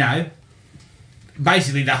stop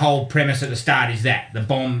basically the whole premise at the start is that. The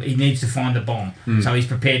bomb, he needs to find the bomb. So he's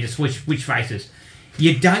prepared to switch faces.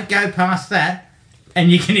 You don't go past that and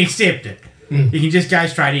you can accept it. You can just go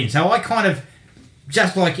straight in. So I kind of,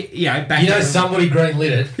 just like, back Somebody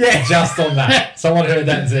green-lit it Yeah. just on that. Someone heard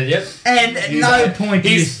that and said, yep. and at no point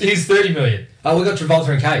Here's 30 million. Oh, we got Travolta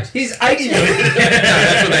and Cage. Here's 80 million.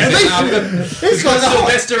 That's what they said. this guy's a hot.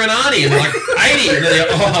 Sylvester and Arnie, and they're like 80. And they're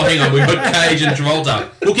like, oh, hang on, we've got Cage and Travolta.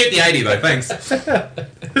 We'll get the 80 though, thanks.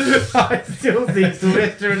 I still think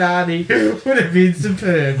Sylvester and Arnie would have been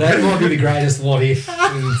superb. That might be the greatest what if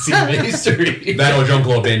in cinema history. That or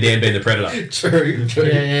Jean-Claude Van Damme being the Predator. True.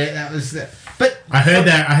 Yeah, that was. But I heard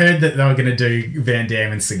that they were going to do Van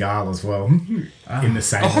Damme and Seagal as well in the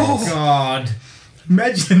same roles. God,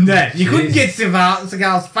 imagine that! You couldn't get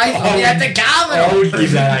Seagal's face on. You had to carve it. I would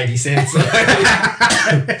give that 80 cents.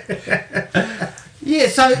 Yeah,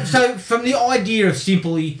 so from the idea of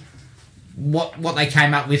simply what they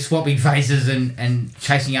came up with, swapping faces and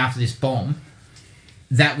chasing after this bomb,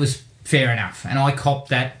 that was fair enough, and I copped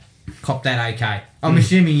that okay. I'm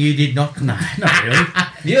assuming you did not. No, Not really.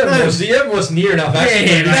 You haven't watched near enough action.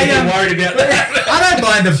 Yeah, movies they, to get worried about that. I don't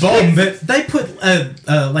mind the bomb, but they put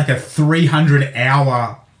like a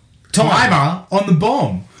 300-hour timer on the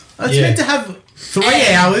bomb. It's Yeah. meant to have 3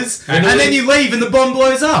 hours, And and then you leave and the bomb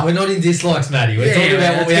blows up. We're not in dislikes, Matty. We're Yeah, talking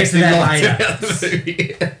about what we let's get actually to liked that about the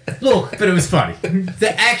movie. look. But it was funny.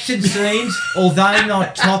 The action scenes, although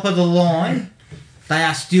not top of the line, they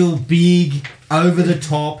are still big, over the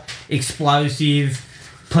top, explosive,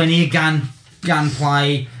 plenty of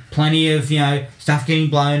gunplay, plenty of stuff getting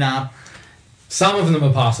blown up. Some of them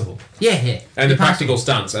are passable. Yeah. And the You're practical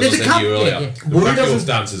stunts, as I There's a said to couple- you earlier. yeah. The Wu practical doesn't-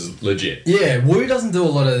 stunts is legit. Yeah, Wu doesn't do a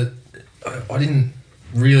lot of... I didn't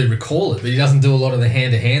really recall it, but he doesn't do a lot of the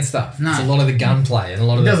hand-to-hand stuff. No. It's a lot of the gunplay and a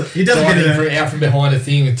lot of He does a bit of diving the- out from behind a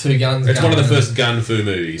thing with 2 guns. It's one of the going. first gun fu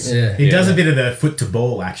movies. Yeah. He does a bit of the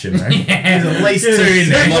foot-to-ball action, right? Yeah. There's at least 2 in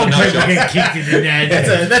there. Several People get kicked in the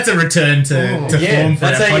head. That's a return to Yeah, form for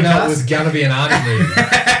that's our how you know it podcast. was going to be an Arnie movie.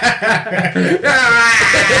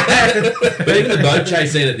 But even the boat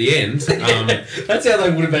chase scene at the end, That's how they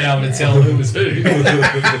would have been able to tell who was who. We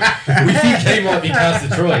think he might be Castor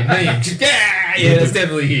Troy. Me. Yeah, that's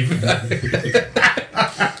definitely him. but all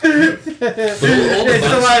the It's the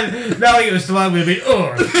boats, one, knowing it was the one we'd be,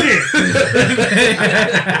 oh, shit.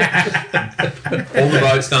 all the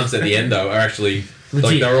boat stunts at the end though are actually Like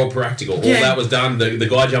Legit. they were all practical. All Yeah. that was done. The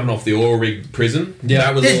guy jumping off the oil rig prison. Yeah.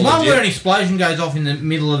 That was There's all one legit. where an explosion goes off in the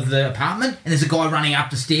middle of the apartment, and there's a guy running up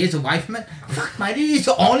the stairs away from it. Fuck, mate, it is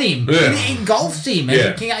on him. Yeah. It engulfs him,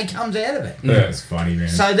 and Yeah. he comes out of it. Yeah. That's funny, man.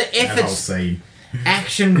 So the that whole efforts, scene.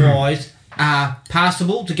 action-wise, are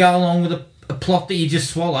passable to go along with a plot that you just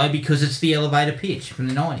swallow because it's the elevator pitch from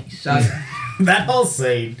the 90s. So That whole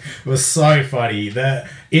scene was so funny.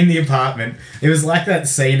 In the apartment, it was like that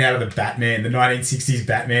scene out of the 1960s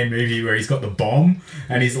Batman movie where he's got the bomb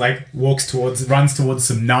and he's like runs towards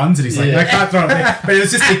some nuns and he's like, Yeah. I can't throw it there. But it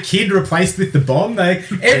was just a kid replaced with the bomb. They're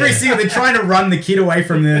trying to run the kid away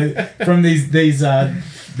from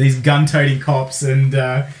these gun-toting cops, and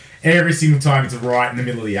every single time it's right in the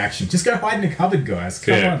middle of the action. Just go hide in a cupboard, guys.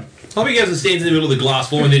 Come Yeah. on. How he goes and stands in the middle of the glass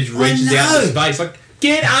floor and then just reaches out know. to space like,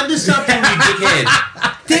 get under something, you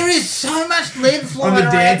dickhead. there is so much lead flying On the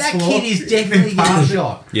around. dance That floor. kid is definitely getting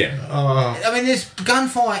shot. Yeah. I mean, there's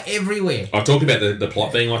gunfire everywhere. I've talked about the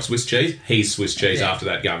plot being like Swiss cheese. He's Swiss cheese Yeah. after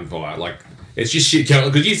that gunfire. Like, it's just shit.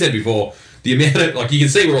 Because you said before, the amount of, like, you can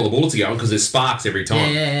see where all the bullets are going because there's sparks every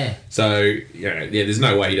time. Yeah. So, there's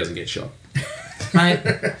no way he doesn't get shot. Mate,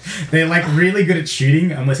 They're like really good at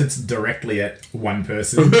shooting unless it's directly at one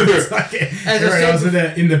person. It's like everywhere else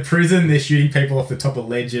in the prison, they're shooting people off the top of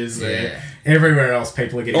ledges. Yeah. Everywhere else,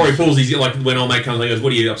 people are getting Or he pulls his, like, when old mate comes and he goes,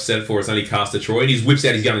 what are you upset for? It's only Castor Troy. And he whips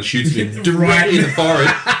out his gun and shoots him directly in the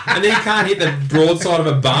forehead. And then he can't hit the broadside of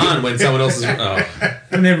a barn when someone else is... Oh.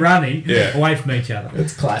 and they're running Yeah. away from each other.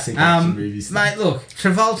 It's classic action movies. Mate, look,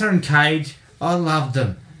 Travolta and Cage, I loved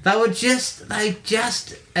them. They just,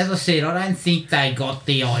 as I said, I don't think they got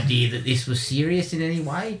the idea that this was serious in any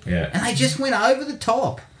way. Yeah. And they just went over the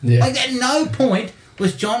top. Yeah. Like, at no point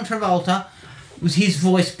was John Travolta, was his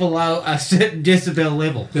voice below a certain decibel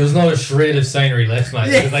level. There was not a shred of scenery left, mate.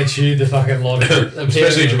 Yeah. Because they chewed the fucking lot of it.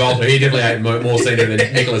 Especially Travolta. He definitely had more scenery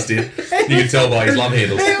than Nicholas did. You could tell by his love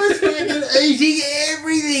handles. It was fucking eating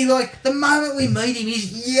everything. Like, the moment we meet him,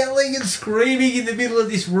 he's yelling and screaming in the middle of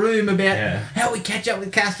this room about Yeah. how we catch up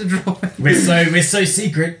with Castor Troy. We're so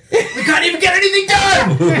secret. We can't even get anything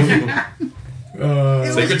done!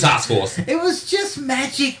 Secret Task Force. It was just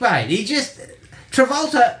magic, mate.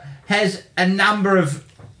 Travolta has a number of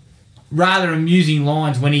rather amusing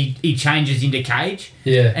lines when he changes into Cage.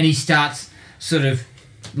 Yeah. And he starts sort of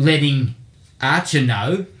letting Archer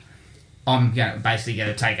know, I'm basically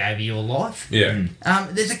going to take over your life. Yeah.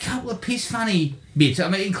 There's a couple of piss funny bits. I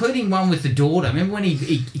mean, including one with the daughter. Remember when he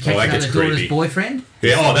catches that out gets the daughter's creepy. boyfriend?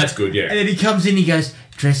 Yeah, oh, that's good, And yeah. then he comes in, he goes,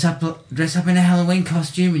 dress up in a Halloween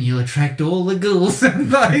costume and you'll attract all the ghouls.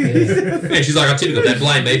 Yeah, she's like, I typically don't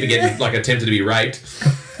blame me for getting, like, attempted to be raped.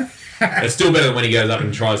 It's still better than when he goes up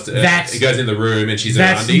and tries to... he goes in the room and she's in her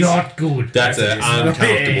That's undies. not good. That's an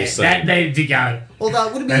uncomfortable scene. That needed to go. Although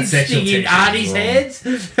it would have been That sexual interesting in tension Artie's is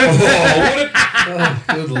wrong. heads. Oh, what a- Oh,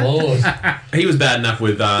 good lord. He was bad enough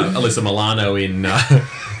with Alyssa Milano in...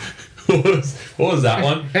 what was that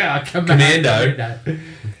one? Yeah, Commando.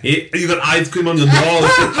 You got ice cream on your nose.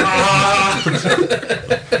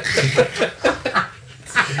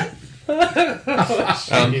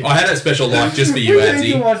 I had a special life just for you, We need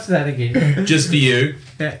to Adzi. watch that again. Just for you.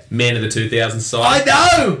 Yeah. Man of the 2000 I side.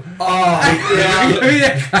 know! Oh,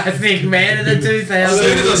 I think Man of the 2000s. As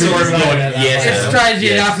soon as I saw him, I thought, It's yes. strangely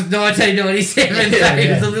yes. enough, it's 1997, Yeah, so he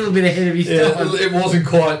yeah. was a little bit ahead of his Yeah, time. it wasn't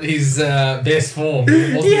quite his best form.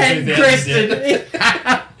 It wasn't He had 2000s yet.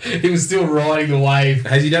 Creston. He was still riding the wave.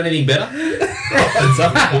 Has he done anything better?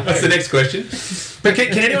 That's the next question. But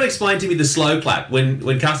can anyone explain to me the slow clap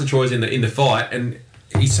when Castor Troy's in the fight and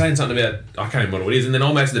he's saying something about I can't remember what it is, and then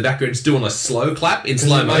old mate's in the background just doing a slow clap in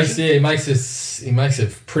slow motion. He makes a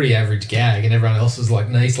pretty average gag, and everyone else was like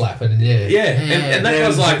knee slapping, and Yeah, and that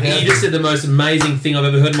guy's like, you just said the most amazing thing I've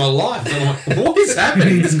ever heard in my life. And I'm like, what is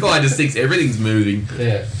happening? This guy just thinks everything's moving.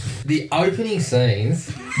 Yeah. The opening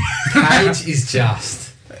scenes, Cage is just.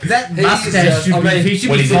 That He mustache is, should I mean, be, he should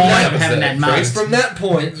when be he's in fine that for having that episode, mask. From that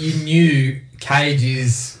point, you knew Cage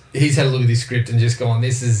is. He's had a look at this script and just gone,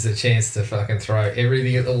 this is a chance to fucking throw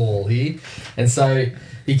everything at the wall here. And so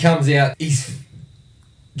he comes out, he's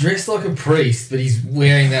dressed like a priest, but he's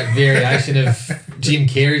wearing that variation of Jim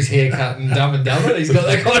Carrey's haircut and Dumb and Dumber. He's got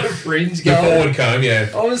that kind of fringe The going. forward comb, yeah.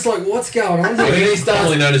 I was like, what's going on here? I And think then he it's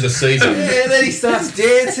commonly starts, known as a Caesar. yeah, and then he starts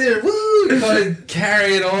dancing and woo, kind of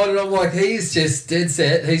carrying on. And I'm like, he's just dead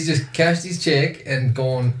set. He's just cashed his check and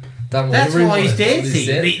gone, done That's whatever he why he's wanted on this dancing.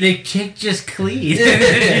 set. The check just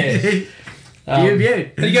cleared. Yeah.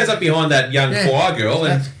 Beaut. And he goes up behind that young Yeah. choir girl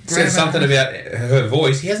and That's says great. something about her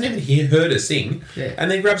voice. He hasn't even heard her sing, Yeah. and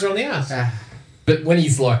then grabs her on the ass. Ah. But when he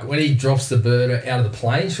drops the bird out of the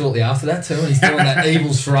plane shortly after that too, and he's doing that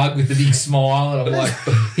evil shrug with the big smile, and I'm like,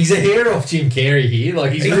 he's a hair off Jim Carrey here.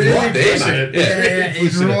 Like he's really right there, pushing mate. it. Yeah,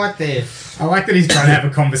 he's right there. I like that he's trying to have a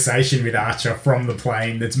conversation with Archer from the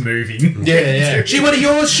plane that's moving. Yeah. Gee, what are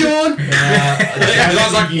yours, Sean? I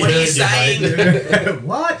was like, what are you saying?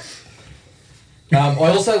 What? I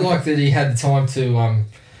also like that he had the time to,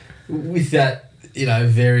 with that,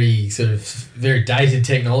 very sort of very dated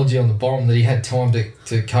technology on the bomb, that he had time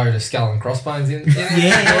to code a skull and crossbones in.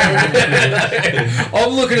 I'm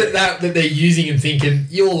looking at that they're using and thinking,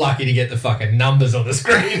 you're lucky to get the fucking numbers on the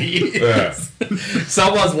screen here. Yeah.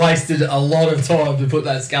 Someone's wasted a lot of time to put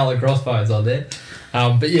that skull and crossbones on there.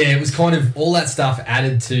 But yeah, it was kind of all that stuff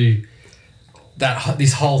added to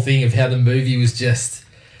this whole thing of how the movie was just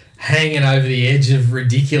hanging over the edge of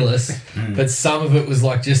ridiculous, but some of it was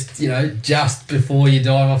like just before you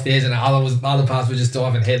dive off the edge, and other parts were just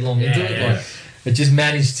diving headlong into it. Like, it just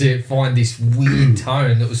managed to find this weird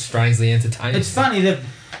tone that was strangely entertaining. It's funny that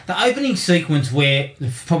the opening sequence, where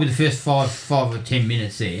probably the first 5 or 10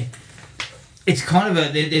 minutes there, it's kind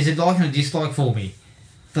of there's a like and a dislike for me.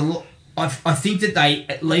 I think that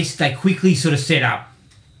they quickly sort of set up,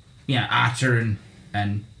 Archer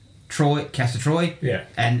and Castor Troy,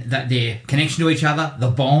 and that their connection to each other, the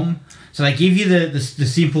bomb. So they give you the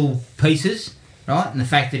simple pieces, right? And the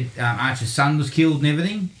fact that Archer's son was killed and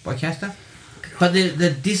everything by Castor. But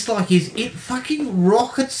the dislike is it fucking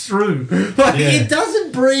rockets through. It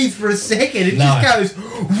doesn't breathe for a second. It just goes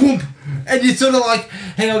whoop. And you're sort of like,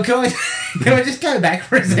 hang on, can I just go back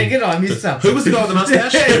for a second? I missed something. Who was the guy with the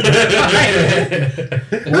mustache?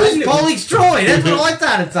 Who's Pollock's Troy? That's what I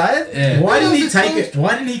started saying. Yeah. Why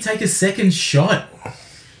didn't he take a second shot?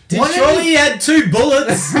 Why Surely he had 2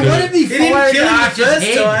 bullets. Why didn't he didn't fire kill him the Archer's first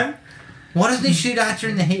head? time. Why doesn't he shoot Archer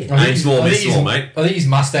in the head? Aim small, miss small, mate. I think his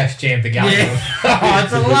mustache jammed the gun. Oh,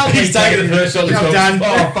 it's a lovely He's taking the first shot. Job done.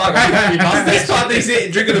 Oh fuck! I got your mustache. This time he's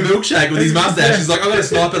drinking a milkshake with his mustache. He's like, I'm going to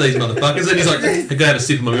sniper these motherfuckers. And he's like, I'm going to have a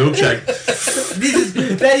sip of my milkshake.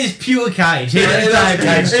 That is pure cage.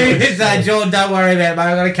 He's like, John, don't worry about it, mate.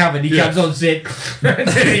 I'm going to come in. He comes on set.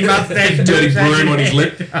 Dirty mustache. Dirty broom on his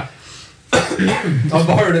lip. I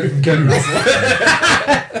borrowed it from Kurt Russell.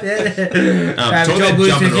 Talking John about Lewis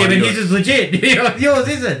jumping says, right but into this it. is legit. Yours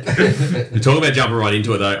isn't. We're talking about jumping right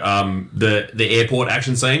into it though. The airport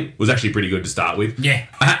action scene was actually pretty good to start with. Yeah.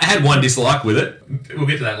 I had one dislike with it. We'll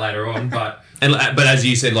get to that later on, but as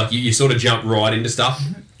you said, like you sort of jump right into stuff.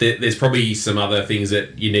 There's probably some other things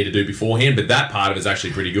that you need to do beforehand, but that part of it is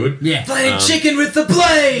actually pretty good. Yeah. Playing chicken with the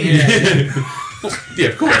plane. Yeah,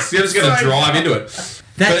 of course. You're just going to drive into it.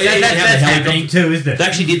 That's happening too, isn't it? They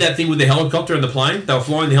actually did that thing with the helicopter and the plane. They were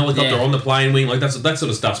flying the helicopter on the plane wing. Like that sort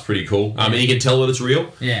of stuff's pretty cool. And you can tell that it's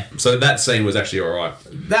real. Yeah. So that scene was actually all right.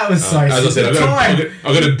 That was so. As I said, I've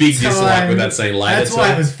got a big dislike with that scene later. That's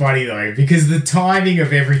why it was funny though, because the timing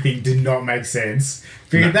of everything did not make sense.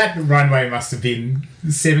 Because that runway must have been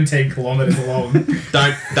 17 kilometres long.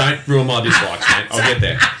 Don't ruin my dislikes, mate. I'll get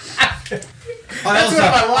there. I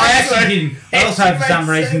also, for some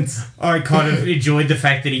reason, I kind of enjoyed the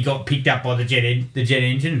fact that he got picked up by the jet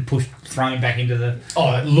engine and thrown back into the.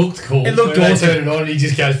 Oh, it looked cool. It looked when awesome. They turned it on, and he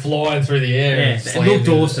just goes flying through the air. Yeah, and it slams looked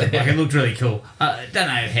into awesome. it. Like it looked really cool. I don't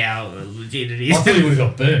know how legit it is. I thought he would have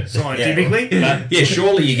got burnt. Scientifically, Yeah,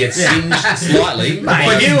 surely you get singed slightly.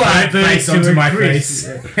 Mate, you are face onto my face.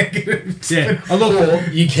 Yeah, I look. Or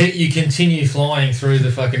you continue flying through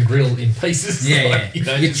the fucking grill in pieces. Yeah, Like,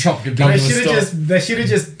 yeah. you You chopped a Come bit. to a stop. They should have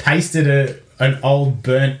just pasted an old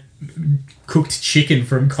burnt cooked chicken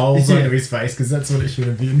from Coles onto his face, because that's what it should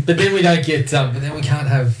have been. But then we don't get. But then we can't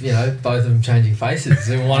have both of them changing faces,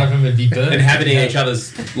 and one of them would be burnt. Inhabiting each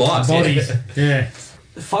other's lives. Bodies. Yeah.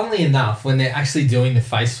 Funnily enough, when they're actually doing the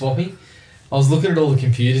face swapping, I was looking at all the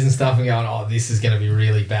computers and stuff and going, "Oh, this is going to be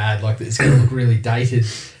really bad. Like it's going to look really dated."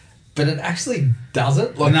 But it actually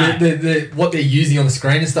doesn't. Like No. the what they're using on the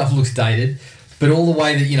screen and stuff looks dated, but all the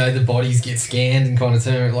way that the bodies get scanned and kind of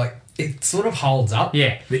turn like it sort of holds up.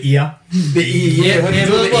 Yeah. The ear. The ear, when you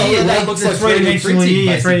do the ear, that looks like 3D printing,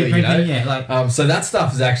 basically, Yeah, like So that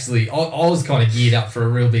stuff is actually, I was kind of geared up for a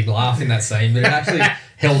real big laugh in that scene, but it actually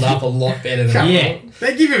held up a lot better than I thought.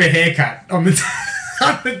 They give him a haircut on the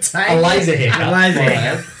A table. laser haircut. A laser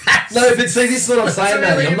haircut. No, but see, this is what I'm saying,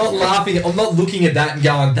 Matty. I'm not laughing. I'm not looking at that and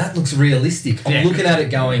going, that looks realistic. I'm looking at it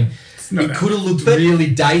going, it could have looked really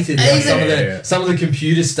dated. Like some of the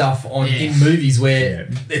computer stuff in movies where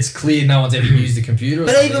it's clear no one's ever used a computer.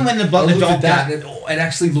 But even when the doctor, it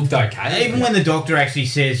actually looked okay. even when the doctor actually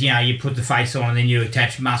says, you put the face on and then you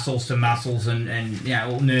attach muscles to muscles and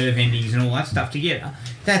all nerve endings and all that stuff together,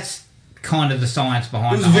 that's kind of the science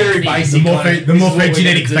behind It was the whole very thing. basic. The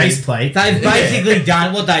morphogenetic faceplate. They've basically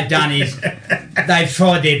done what they've done is they've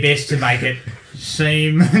tried their best to make it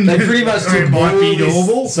seem They pretty much or it took might be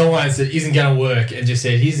normal. science that isn't going to work and just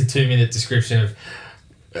said, here's a 2-minute description of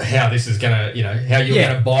how this is going to, how you're Yeah.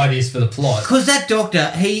 going to buy this for the plot. Because that doctor,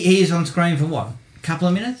 he is on screen for what? A couple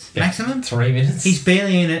of minutes maximum. 3 minutes. He's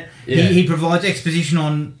barely in it. Yeah. He provides exposition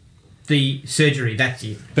on the surgery. That's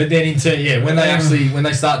it. But then when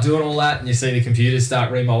they start doing all that and you see the computers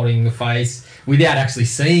start remolding the face without actually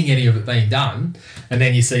seeing any of it being done, and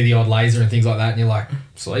then you see the odd laser and things like that, and you're like,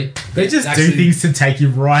 sweet. They just Actually- do things to take you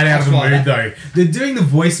right out of the That's mood, though. They're doing the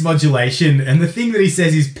voice modulation, and the thing that he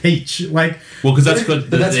says is Peach. Like, Well, because that's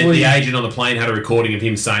good. But that's The what he- agent on the plane had a recording of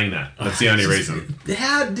him saying that. That's the only reason.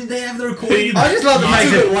 how did they have the recording? I just love the You fact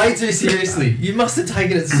took it that way too seriously. You must have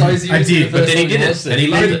taken it so seriously. did, the but first then he time you did it, watched and he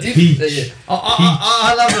No, loved it. didn't. Peach.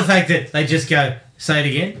 I love the fact that they just go, say it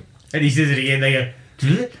again, and he says it again. They go,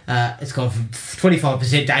 it's gone from 25% to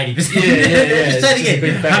 80%. Yeah. Just say It's it just a bit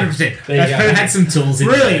again, better. 100%. There you go. I had some tools in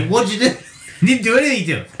Really? there. What'd you do? He didn't do anything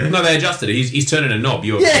to it. No, they adjusted it. He's turning a knob.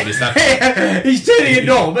 You missed that. He's turning a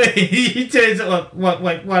knob. He turns it like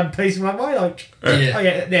one piece one way. Like, Yeah. oh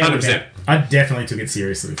yeah, there we go. 100%. I definitely took it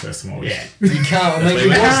seriously first time I watched Yeah. it. You can't. I mean, You you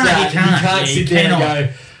watch can't, that. you You can't. can't Yeah, sit you there cannot. and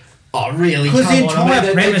go, "Oh, really? 'Cause Come the on." I entire mean,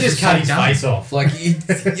 they premise just is cut so his dumb. face off. Like,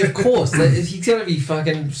 of course, he's going to be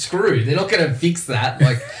fucking screwed. They're not going to fix that.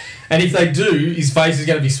 Like, and if they do, his face is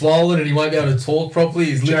going to be swollen and he won't be able to talk properly.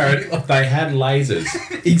 His Jared, they had lasers.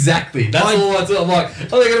 Exactly. That's all I thought. I'm like,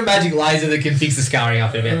 oh, they got a magic laser that can fix the scarring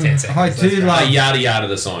after about 10 seconds. I That's do great. like- Yada yada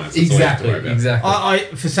the science. That's all you have to Exactly. worry about. Exactly.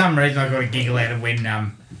 I for some reason I got a giggle out of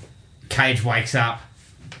when Cage wakes up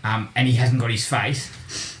and he hasn't got his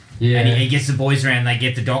face yeah. and he gets the boys around. They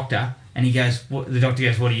get the doctor and he goes. The doctor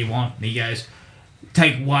goes, "What do you want?" And he goes,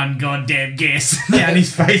 "Take one goddamn guess." And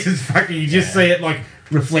his face is fucking. You just see it like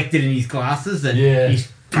reflected in his glasses and Yeah. he's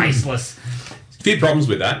faceless. A few problems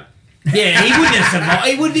with that. Yeah, he wouldn't have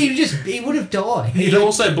survived. He would have died. He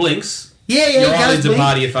also blinks. Yeah, Your he eyelids goes are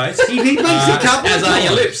part of your face. He blinks a couple as of are your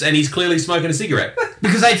times. lips, and he's clearly smoking a cigarette.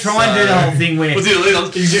 Because they try and do the whole thing where What's the lid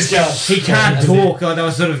on? He's just going. he can't talk. Like they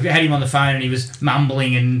were sort of had him on the phone and he was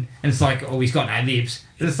mumbling and it's like, oh, he's got no lips.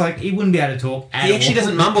 But it's like he wouldn't be able to talk at He all. actually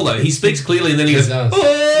doesn't mumble though. He speaks clearly, and then he goes, does.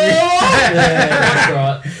 "Oh!" Yeah, that's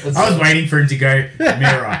right. That's I was waiting for him to go,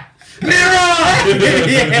 mirror.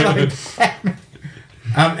 Yeah, like,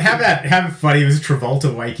 How funny was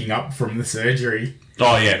Travolta waking up from the surgery?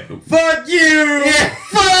 "Oh yeah." Fuck you! yeah,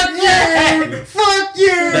 fuck you! Fuck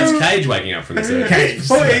you! That's Cage waking up from the surgery. Okay, He's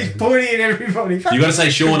pointing at everybody. You got to say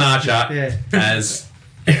Sean Archer Yeah. as.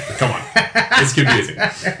 Come on, it's confusing.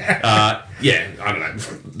 Yeah, I don't know.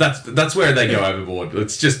 That's where they go overboard.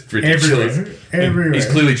 It's just ridiculous. Everywhere. He's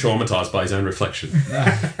clearly traumatized by his own reflection.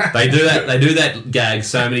 They do that gag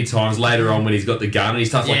so many times later on when he's got the gun and he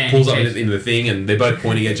starts Yeah, like pulls up he into the thing and they're both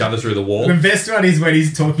pointing at each other through the wall. The best one is when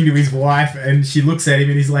he's talking to his wife and she looks at him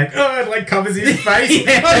and he's like, oh, it like covers his face.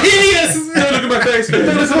 I'm hideous! Don't look at my face. Don't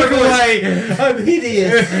Let's look walk at my face. away. I'm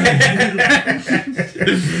hideous.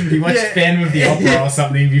 He watched Phantom of the Opera or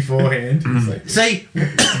something beforehand. He's like, See,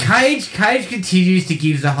 Cage continues to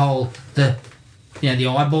give the whole the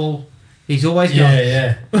eyeball. He's always got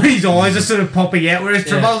yeah. his eyes are sort of popping out, whereas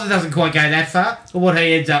Yeah. Travolta doesn't quite go that far. But what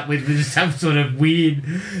he ends up with is some sort of weird.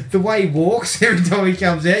 The way he walks every time he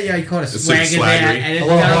comes out, he kind of It's sort of swaggers out, swaggery. and A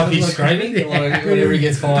lot of high doesn't pitched look- screaming. Whenever he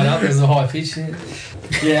gets fired up, there's a high pitch.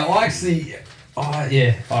 Yeah, I actually.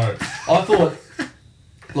 I thought,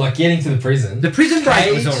 like, getting to the prison. The prison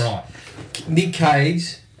break was Cage- alright. Nick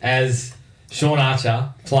Cage as Sean Archer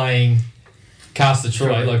playing Castor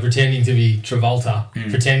Troy, like pretending to be Travolta,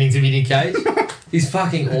 pretending to be Nick Cage, is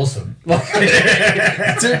fucking awesome. Like, dude,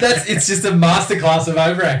 it's just a masterclass of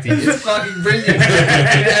overacting. It's fucking brilliant. And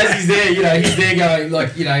as he's there, he's there going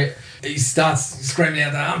like, he starts screaming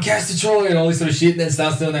out that I'm Castor Troy and all this sort of shit, and then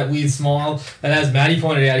starts doing that weird smile. And as Maddie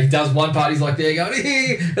pointed out, he does one part, he's like there going,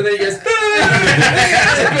 and then he goes,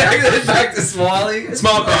 back to smiling.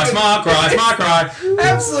 Smile cry, smile cry, smile cry.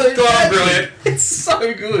 Absolutely. God, brilliant. It's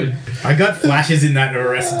so good. I got flashes in that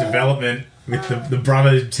Arrested Development with the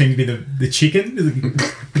brother who seemed to be the chicken.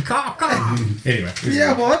 The cock. Anyway.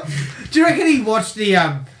 Yeah, what? Do you reckon he watched the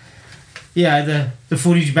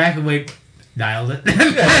footage back and went, nailed it?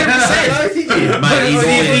 Mate, he's Do you all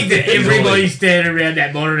think in. that He's all in. everybody's standing around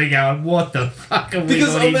that monitor going, what the fuck are we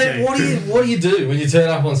Because going I mean, into? what do you do when you turn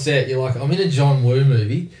up on set? You're like, I'm in a John Woo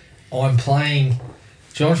movie. I'm playing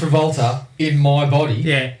John Travolta in my body.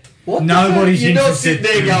 Yeah. What Nobody's You're not interested.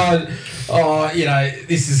 sitting there going, oh,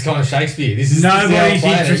 this is kind of Shakespeare. This is how I'm Nobody's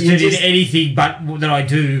playing it. interested You in just- anything but that I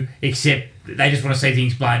do except they just want to see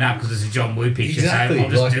things blown up because it's a John Woo picture. Exactly, So I'll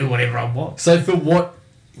just like- do whatever I want. So for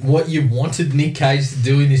what you wanted Nick Cage to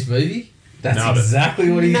do in this movie, that's Nailed it.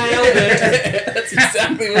 exactly what he did. That's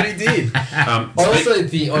exactly what he did.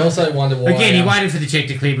 I also wonder why. Again, he waited for the check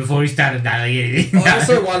to clear before he started nailing anything. I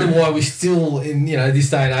also wonder why we still, in this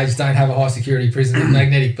day and age, don't have a high security prison with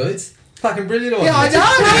magnetic boots. Fucking brilliant idea.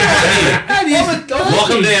 Yeah, I know. Lock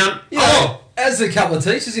them down. You know, as a couple of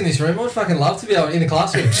teachers in this room, I'd fucking love to be able in the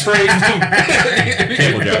classroom.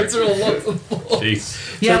 Careful, Joe. Boots are all locked on the floor.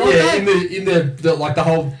 Jeez. Yeah, So, like yeah, that. in the like the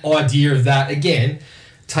whole idea of that again,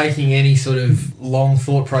 taking any sort of long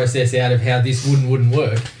thought process out of how this wouldn't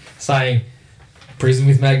work, saying prison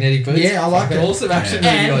with magnetic boots. Yeah, I like fucking it. awesome action movie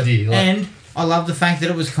and, idea. Like, and I love the fact that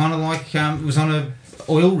it was kind of like it was on a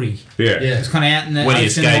oil rig. Yeah. Yeah. It was kind of out in the When he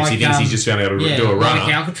ocean, escapes, like, he thinks he's just found out how to do a like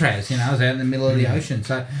runner. Alcatraz, it was out in the middle of the ocean.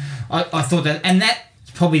 So I thought that, and that's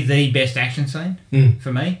probably the best action scene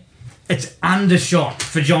for me. It's undershot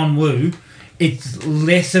for John Woo. It's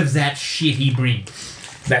less of that shit he brings.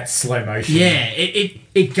 That slow motion. Yeah,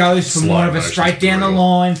 it goes from Slow more of a motion's straight down the brutal.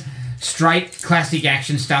 line, straight classic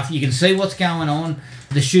action stuff. You can see what's going on.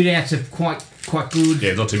 The shootouts are quite good.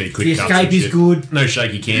 Yeah, not too many quick The cuts. escape and is shit. good. No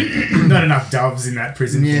shaky cam. Not enough doves in that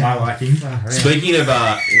prison for my liking. Speaking of,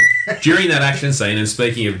 during that action scene, and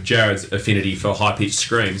speaking of Jared's affinity for high-pitched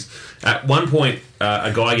screams, at one point,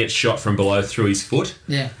 a guy gets shot from below through his foot.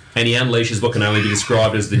 Yeah. And he unleashes what can only be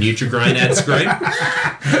described as the Nutrigrain ad scream.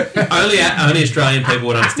 only Australian people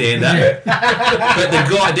would understand that. But the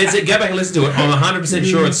guy, Dead Set, go back and listen to it. I'm 100%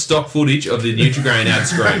 sure it's stock footage of the Nutrigrain ad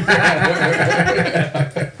scream.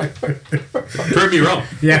 Prove me wrong.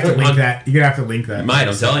 You have to link that. You're going to have to link that. Mate,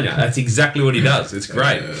 I'm telling you, that's exactly what he does. It's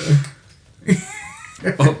great.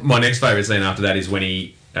 My next favourite scene after that is when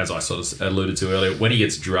he, as I sort of alluded to earlier, when he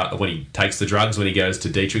gets when he takes the drugs, when he goes to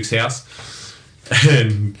Dietrich's house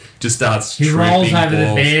and just starts He rolls tripping over the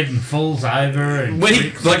balls. bed and falls over. And When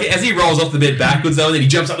he, as he rolls off the bed backwards though, and then he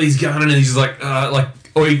jumps up with his gun and he's just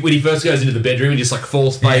or when he first goes into the bedroom and just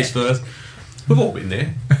falls face first. We've all been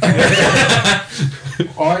there.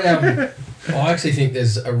 I actually think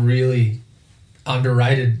there's a really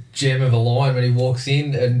underrated gem of a line when he walks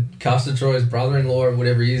in and Castor Troy's brother-in-law or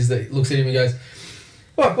whatever he is that looks at him and goes,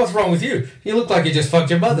 what's wrong with you? You look like you just fucked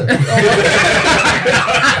your mother. I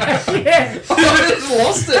just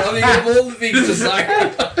lost it. I mean, of all the things to say.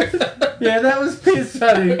 yeah, that was piss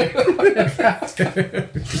funny.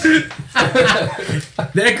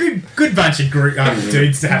 They're a good bunch of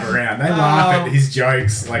dudes to have around. They laugh at his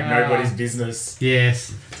jokes like nobody's business.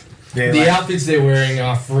 Yes. They're The like, outfits they're wearing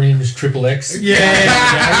are fringe XXX.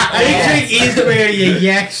 Yeah. Dietrich is wearing a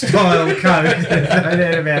yak style coat. No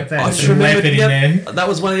doubt about that. I just remembered that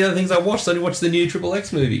was one of the other things I watched. I watched the new Triple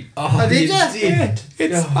X movie. Oh, did ya? Yeah,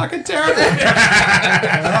 it's fucking terrible.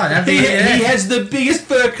 Oh, he has the biggest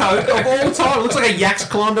fur coat of all time. It looks like a yak's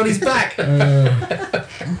climbed on his back.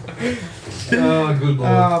 Oh, good lord.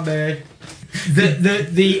 Oh man.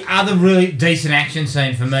 The other really decent action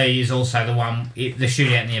scene for me is also the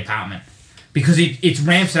shootout in the apartment, because it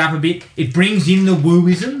ramps it up a bit. It brings in the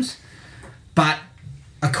wooisms, but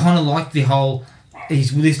I kind of like the whole.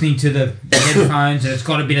 He's listening to the headphones and it's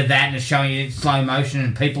got a bit of that and it's showing you in slow motion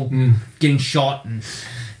and people getting shot and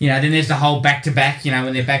then there's the whole back to back.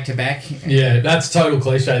 When they're back to back. Yeah, that's total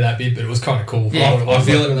cliche, that bit, but it was kind of cool. Yeah. I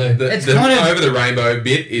feel the It's kind of- over the rainbow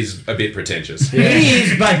bit is a bit pretentious. It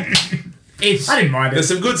is, but it's I didn't mind There's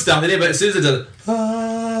it. some good stuff in there, but as soon as it does, to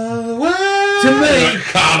me.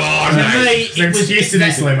 come on, To mate. me, it It's was used to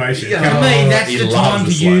be slow motion. To me, that's he the loves time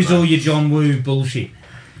the to slow-mo. use all your John Woo bullshit.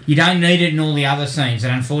 You don't need it in all the other scenes,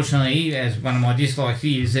 and unfortunately, as one of my dislikes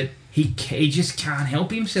is that he just can't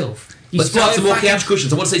help himself. Let's so find some more fucking- couch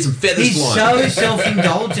cushions. I want to see some feathers He's flying. so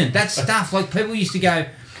self-indulgent. That stuff, like people used to go,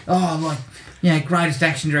 greatest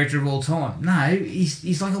action director of all time. No,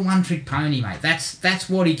 he's like a one-trick pony, mate. That's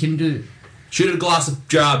what he can do. Shoot at a glass of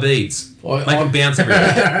jar beads. I- Make them bounce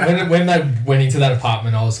everywhere. when they went into that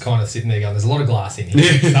apartment, I was kind of sitting there going, there's a lot of glass in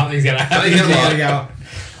here. Something's going to happen. Something's gonna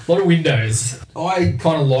A lot of windows. I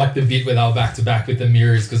kind of liked the bit where they were back to back with the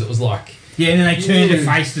mirrors because it was like... Yeah, and then they turn to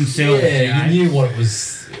face themselves. Yeah, you knew what it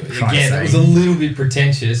was. Trying Again, to it was say. a little bit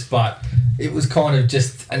pretentious, but it was kind of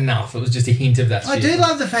just enough. It was just a hint of that I shit. do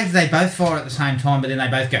love the fact that they both fire at the same time, but then they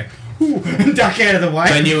both go, ooh, and duck out of the way.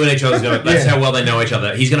 They knew what each other was going. That's Yeah. how well they know each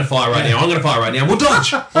other. He's going to fire right now. I'm going to fire right now. We'll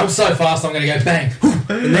dodge. I'm so fast, I'm going to go bang,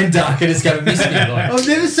 and then duck, and it's going to miss me. Like, I've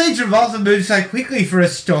never seen Travolta move so quickly for a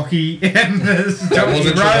stocky. That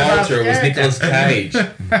wasn't Travolta. It was Nicolas Cage.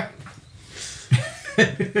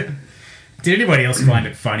 Did anybody else find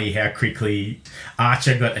it funny how quickly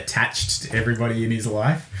Archer got attached to everybody in his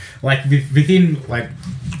life? Like within like.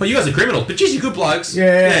 Well, you guys are criminals, but geez, you're good blokes.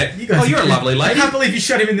 Yeah. You guys you're a lovely I lady. can't believe you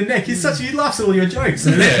shot him in the neck. He laughs at all your jokes.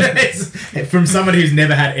 Yeah. It's from somebody who's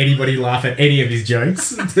never had anybody laugh at any of his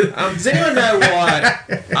jokes. Does anyone know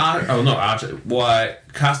why? Not Archer. Why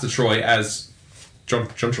Castor Troy as John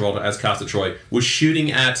Travolta as Castor Troy was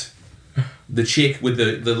shooting at the chick with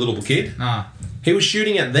the little kid? He was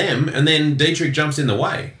shooting at them, and then Dietrich jumps in the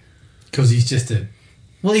way. Because he's just a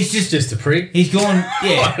prick. He's gone.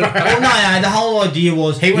 Yeah. Well, no. The whole idea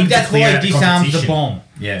was wanted to that's clear why out he disarms the competition. bomb.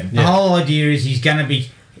 Yeah. The whole idea is he's going to be.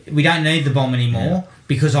 We don't need the bomb anymore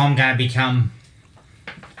because I'm going to become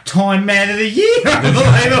Time Man of the Year.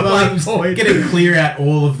 Going to clear out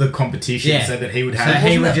all of the competition so that he would have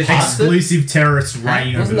he would just exclusive terrorist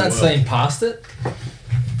reign over Wasn't the that world. scene past it?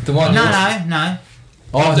 The one. No.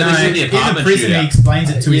 Oh, This no. is the In the apartment prison, shootout. he explains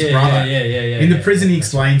it to his brother. Yeah. In the prison, he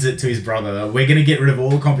explains it to his brother. We're going to get rid of all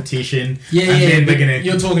the competition. and then we're going to.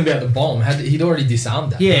 You're talking about the bomb. He'd already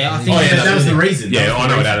disarmed that. Yeah, I think that was the reason. Yeah, That was I the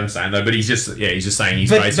know what reason. Adam's saying though, but he's just saying he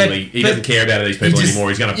But doesn't care about these people anymore.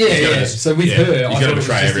 He's gonna So with her, he's I gonna thought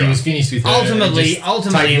betray he everyone. was finished with her. Ultimately, and it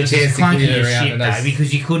just taking was the chance to clunky clear her as out, shit and though that's-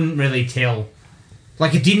 because you couldn't really tell.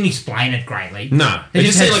 Like it didn't explain it greatly. No, They it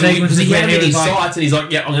just just had seemed like because sequences he where had him he in his was like- sights and he's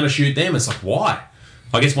like, yeah, I'm gonna shoot them. It's like why?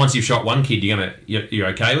 I guess once you've shot one kid, you're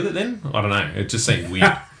okay with it then? I don't know. It just seemed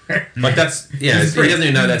weird. Like that's he doesn't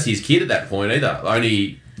even know that's his kid at that point either.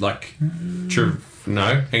 Only like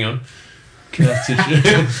no, hang on.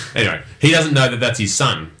 Anyway, he doesn't know that that's his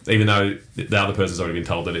son, even though the other person's already been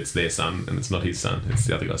told that it's their son and it's not his son, it's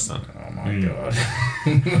the other guy's son. Oh my god.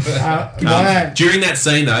 During that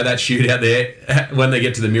scene though, that shootout there, when they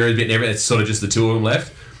get to the mirrors bit and everything, it's sort of just the two of them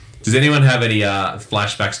left. Does anyone have any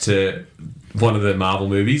flashbacks to one of the Marvel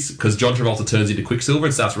movies? Because John Travolta turns into Quicksilver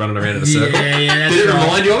and starts running around in a circle. Yeah, that's Did it right.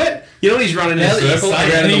 remind you of it? You know when he's running in a circle around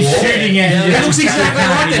And the he's wall? shooting at you. It looks exactly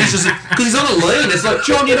like that. It's just because he's on a lean. It's like,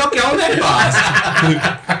 John, you're not going that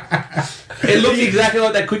fast. It looks exactly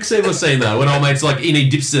like that Quicksilver scene though, when old mate's like, he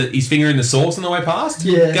dips his finger in the sauce on the way past.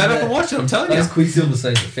 Yeah, Go back and watch it. I'm telling you. Those Quicksilver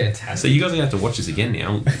scenes are So fantastic. you guys are going to have to watch this again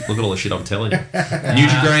now. Look at all the shit I'm telling you.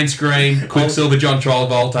 Nutri-Grain Scream, Quicksilver, John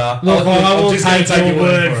Travolta. Look, I will just gonna take your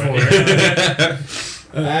word for for it.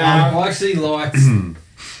 it. I actually liked.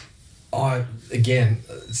 Again,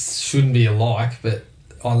 it shouldn't be a like, but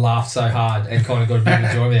I laughed so hard and kind of got a bit of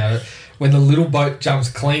enjoyment out of it. When the little boat jumps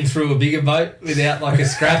clean through a bigger boat without like a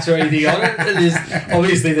scratch or anything on it,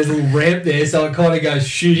 obviously there's a little ramp there, so it kind of goes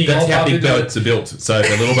shooting That's off how up big into boats are built. So if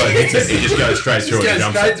the little boat hits it, it just goes straight through Just it and goes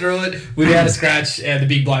jumps straight it. through it without a scratch, and the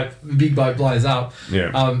big boat blows up.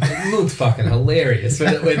 Yeah. It looked fucking hilarious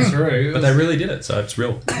when it went through. But they really did it, so it's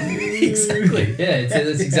real. exactly, yeah,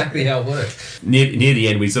 that's exactly how it works. Near the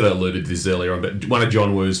end, we sort of alluded to this earlier on, but one of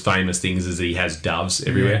John Woo's famous things is that he has doves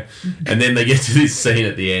everywhere. And then they get to this scene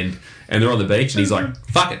at the end, and they're on the beach, and he's like,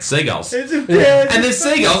 fuck it, seagulls. And there's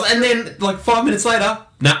seagulls, and then like 5 minutes later,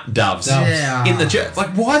 doves. Yeah. In the church. Like,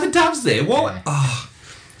 why are the doves there? Why? Yeah. Oh.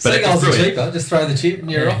 But Seagulls it's are brilliant. cheaper. Just throw the chip and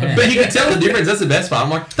you're off. But you can tell the difference. That's the best part. I'm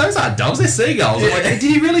like, those aren't doves, they're seagulls. I'm like, did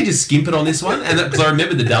he really just skimp it on this one? And because I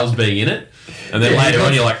remember the doves being in it, and then Yeah, later he on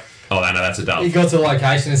got- you're like, oh no, that's a He dove. got to the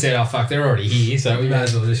location and said, "Oh fuck, they're already here, so we may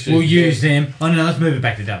as well just shoot." We'll them." use them. Oh no, let's move it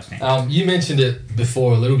back to doves now. You mentioned it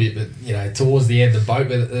before a little bit, but you know, towards the end, the boat,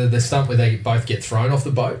 the stunt where they both get thrown off the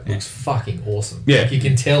boat looks fucking awesome. Yeah. Like you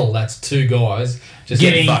can tell that's two guys just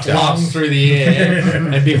Getting getting flung fucked up. through the air,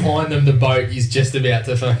 and behind them the boat is just about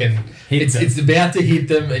to fucking. Hit them. It's about to hit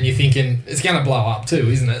them, and you're thinking it's going to blow up too,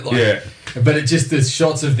 isn't it? Like, Yeah. But it just the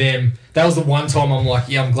shots of them. That was the one time I'm like,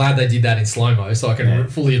 yeah, I'm glad they did that in slow mo, so I can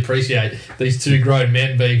fully appreciate these two grown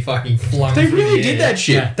men being fucking flung. They through really the air. did that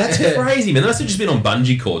shit. Yeah. That's crazy, man. They must have just been on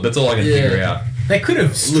bungee cord. That's all I can Yeah. figure out. They could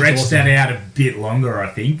have stretched awesome. that out a bit longer, I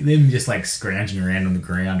think. Them just like scrounging around on the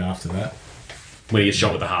ground after that. When he gets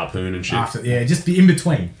shot with a harpoon and shit. Just be in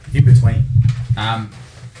between. In between.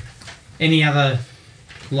 Any other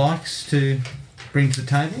likes to bring to the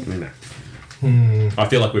table? No. I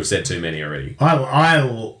feel like we've said too many already. I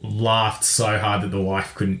laughed so hard that the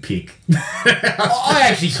wife couldn't pick. I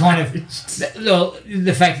actually kind of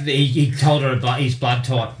the fact that he told her about his blood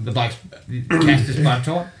type, the bloke's Castor's blood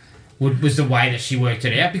type, was the way that she worked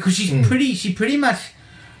it out because she pretty much,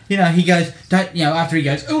 you know, he goes don't after he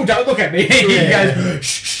goes oh don't look at me he goes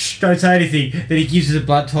shh, don't say anything. Then he gives her the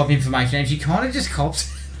blood type information and she kind of just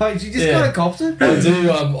cops like she just kind of cops it. I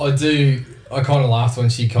do. I kind of laughed when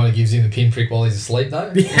she kind of gives him the pinprick while he's asleep,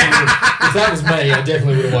 though. If that was me, I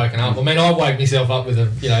definitely would have woken up. I mean, I woke myself up with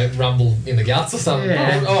a rumble in the guts or something.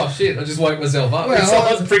 Yeah. Oh shit! I just woke myself up. Well, If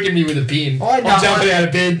someone's pricking me with a pin, I know. I'm jumping out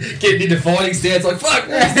of bed, getting into fighting stance, like fuck.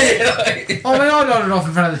 What's that? I mean, I nodded off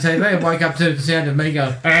in front of the TV and woke up to the sound of me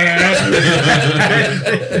going.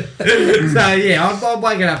 So yeah, I'm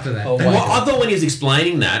waking up to that. Oh, Well, I thought when he was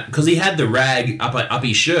explaining that, because he had the rag up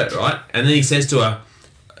his shirt, right? And then he says to her,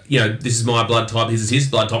 this is my blood type, this is his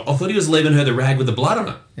blood type. I thought he was leaving her the rag with the blood on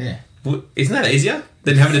it. Yeah. Well, isn't that easier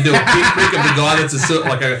than having to do a pinprick of the guy that's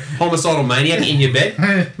like a homicidal maniac in your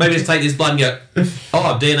bed? Maybe just take this blood and go,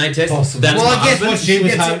 DNA test. Possible. That's Well, my I guess husband. what she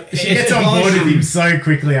was hoping. She gets on board with him so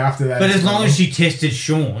quickly after that. But as long as she tested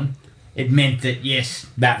Sean, it meant that yes,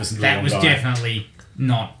 that was definitely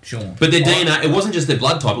not Sean. But their DNA, it wasn't just their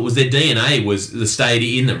blood type, it was their DNA was the stayed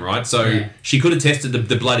in them, right? So Yeah. she could have tested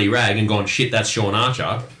the bloody rag and gone, shit, that's Sean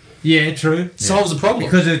Archer. Yeah, true. Solves the problem.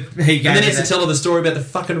 Because he gave And then he her has to that- tell her the story about the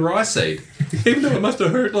fucking rice seed. Even though it must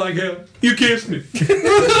have hurt like hell. You kissed me. His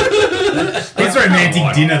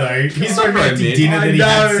romantic dinner, though. His romantic romantic. dinner that he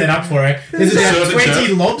had know. set up for her. There's about Served 20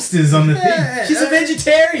 lobsters on the Yeah. thing. She's a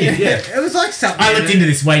vegetarian. Yeah. It was like something. I looked into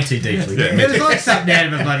this way too deeply. It was like something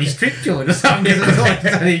out of a bloody strip joint or something. Because it was like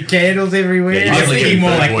bloody candles everywhere. Yeah, I was Definitely thinking more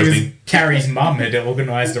getting like it was poisoning. Carrie's mum had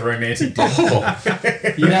organised a romantic dinner. Oh.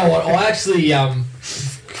 You know what? I actually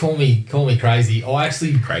call me crazy. I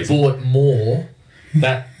actually bought more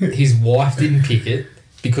that his wife didn't pick it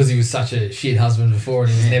because he was such a shit husband before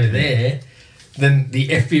and he was never there than the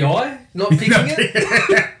FBI not picking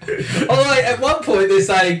it. I'm like, at one point they're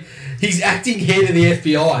saying he's acting head of the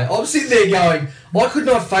FBI. I'm sitting there going, I could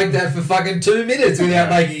not fake that for fucking 2 minutes without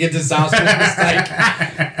making a disastrous mistake.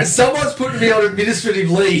 Someone's putting me on administrative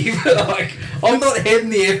leave. Like, I'm not heading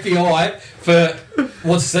the FBI for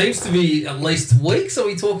what seems to be at least weeks. Are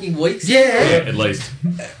we talking weeks? Yeah. At least.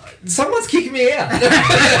 Someone's kicking me out.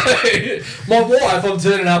 My wife, I'm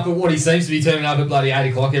turning up at what he seems to be turning up at bloody 8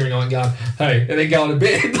 o'clock every night and going, hey, and then going to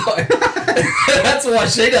bed. Like, that's why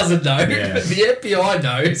she doesn't know. Yeah. The FBI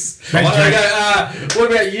knows. That's I go,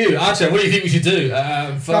 what about you, Archer? What do you think we should do?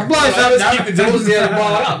 blow something Let's up. kick the doors down and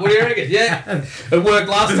blow it up. What do you reckon? Yeah. It worked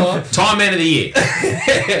last time. Time man of the year.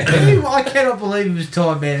 I cannot believe it was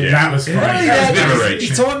time, man. That was great. Really, That was a bit of a he's- reach.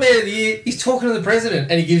 He's time man of the year. He's talking to the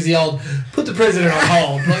president, and he gives the old put the president on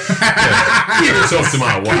hold. Like, Talk to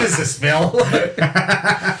my give wife. us a spell.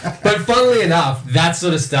 But funnily enough, that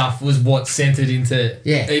sort of stuff was what sent it into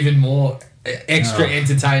even more extra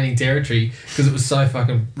entertaining territory because it was so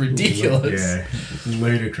fucking ridiculous. Yeah.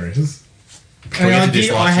 Ludicrous. And Forget to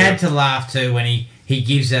dislike I had him. to laugh too when he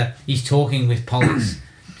gives he's talking with Pollux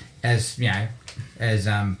as Travolta,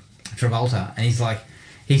 and he's like,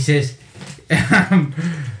 he says,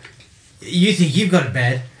 you think you've got it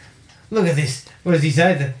bad? Look at this. What does he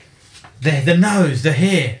say? The nose, the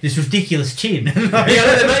hair, this ridiculous chin. Yeah,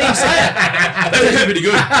 they made him say it. That was actually pretty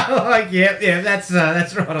good. Like, yeah, that's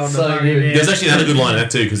right on So the money. good. Yeah. There's actually another good line in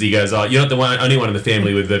that too, because he goes, "You're not the only one in the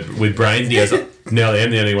family with brains." And he goes, "No, I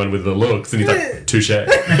am the only one with the looks." And he's like, "Touche."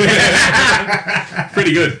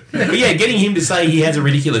 Pretty good. But yeah, getting him to say he has a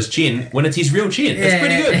ridiculous chin when it's his real chin, that's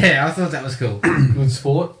pretty good. Yeah, I thought that was cool. Good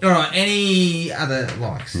sport. All right, any other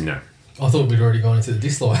likes? No. I thought we'd already gone into the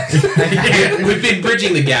dislikes. We've been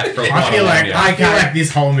bridging the gap for quite I feel a like while. I feel like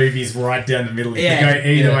this whole movie's right down the middle. It Yeah. could go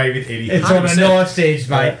either Yeah. way with anything. It's on a 100%. knife's edge,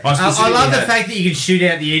 mate. I I specifically love the had- fact that you can shoot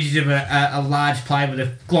out the edges of a large plane with a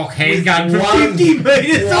Glock handgun With from one- 50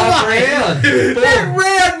 metres one away. round. That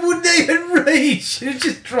round wouldn't even reach. It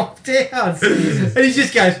just dropped down. And he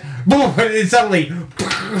just goes, boom, and then suddenly,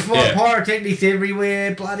 Yeah. pyrotechnics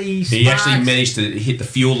everywhere, bloody He actually sparks. managed to hit the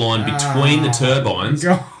fuel line between the turbines.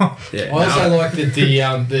 God. Yeah, I also like that the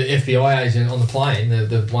FBI agent on the plane,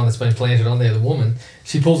 the one that's been planted on there, the woman,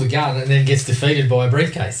 she pulls a gun and then gets defeated by a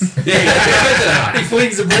briefcase. He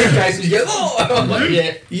flings a briefcase and she goes, oh! I'm like,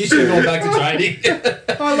 yeah, you should have gone back to training.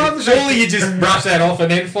 I love the fact Surely you just brush that off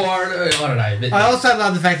and then fire it. I don't know. But I also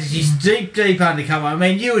love the fact that she's deep undercover. I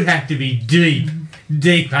mean, you would have to be deep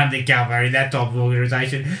undercover in that type of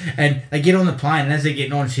organisation. And they get on the plane, and as they're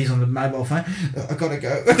getting on, she's on the mobile phone. I gotta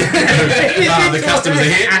go. the customers are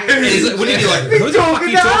here. And he's like, wouldn't he be like, who the fuck are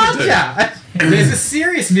you talking to? Archer. There's a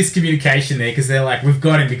serious miscommunication there because they're like, we've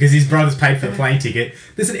got him because his brother's paid for the plane ticket.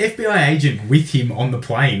 There's an FBI agent with him on the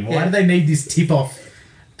plane. Why Yeah. do they need this tip off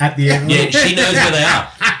at the airport? Yeah, she knows where they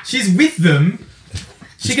are. She's with them.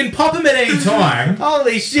 She can pop him at any time.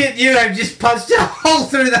 Holy shit, you have just punched a hole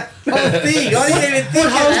through the whole thing. I didn't even think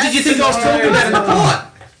What holes did you think I was talking about in the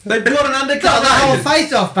plot? They brought an undercover. The whole agent.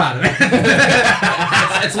 face-off part of it.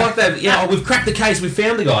 It's like that. Yeah, oh, we've cracked the case. We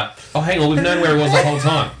found the guy. Oh, hang on, we've known where he was the whole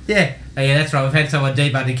time. Yeah, Oh, yeah, that's right. We've had someone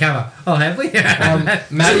deep undercover. Oh, have we?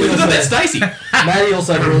 Maddie Look at that, also, Stacey. Maddie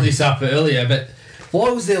also brought this up earlier, but why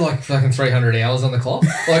was there like fucking 300 hours on the clock?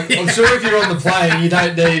 Like, I'm sure if you're on the plane, you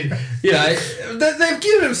don't need, you know, they've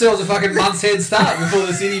given themselves a fucking month's head start before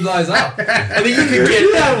the city blows up. I think you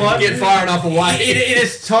could get far enough away. In a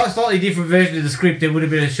slightly different version of the script, there would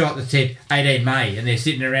have been a shot that said 18 May, and they're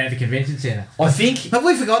sitting around at the convention centre. I think, Have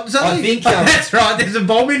we forgotten something? I think, that's right. There's a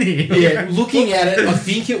bomb in here. yeah, looking at it, I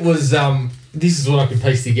think it was, this is what I could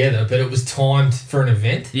piece together, but it was timed for an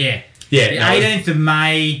event. Yeah. Yeah, The no, 18th of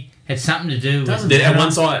May had something to do with. Doesn't- At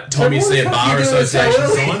one side, time you But see a what the fuck bar you doing so association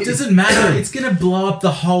early? sign. It doesn't matter. It's going to blow up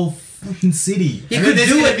the whole fucking city. You And could then there's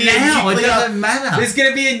do gonna it be a now. It nuclear- doesn't matter. There's going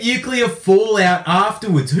to be a nuclear fallout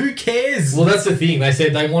afterwards. Who cares? Well, that's the thing. They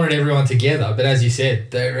said they wanted everyone together, but as you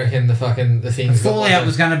said, they reckon the things. Fallout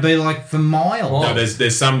was going to be like for miles. Oh. No,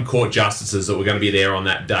 there's some court justices that were going to be there on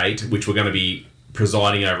that date, which were going to be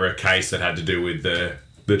presiding over a case that had to do with the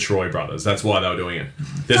Troy brothers. That's why they were doing it.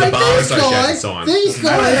 There's a bar association sign. These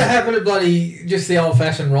Why guys. happened to bloody just the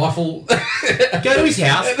old-fashioned rifle? Go to his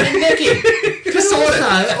house and neck him. Just sort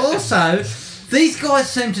it. Also, these guys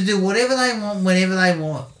seem to do whatever they want, whenever they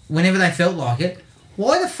want, whenever they felt like it.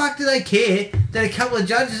 Why the fuck do they care that a couple of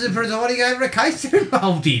judges are presiding over a case they're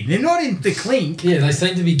involved in? They're not in the clink. Yeah, they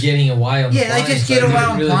seem to be getting away on. Yeah, the they planes. just get away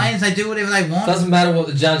on really- planes. They do whatever they want. Doesn't matter what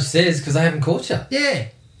the judge says because they haven't caught you. Yeah.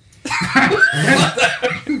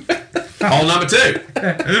 Hole number 2.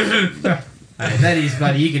 Hey, that is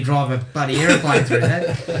bloody. You could drive a bloody aeroplane through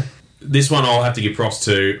that. This one I'll have to give props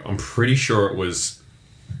to. I'm pretty sure it was.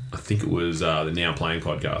 I think it was the Now Playing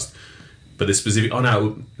podcast. But the specific. Oh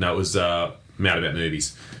no, it was Mad About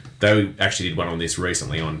Movies. They actually did one on this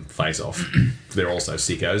recently on Face Off. They're also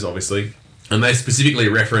sickos, obviously, and they specifically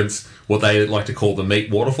reference what they like to call the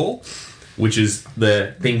meat waterfall, which is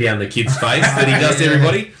the thing down the kid's face that he does to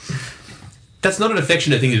everybody. That's not an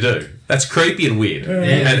affectionate thing to do. That's creepy and weird.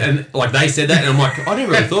 And like they said that, and I'm like, I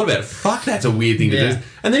never really thought about it. Fuck, that's a weird thing to do.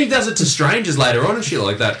 And then he does it to strangers later on and shit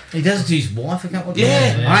like that. He does it to his wife a couple of times.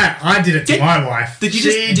 Yeah. I did it to my wife. Did you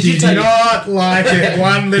She just- did you did take- not like it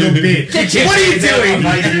one little bit. Get your What are you hands out doing? of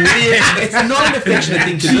my face, you idiot. It's not an affectionate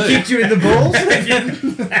thing to She do. kicked you in the balls.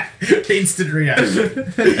 Instant reaction.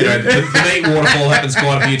 Anyway, the meat waterfall happens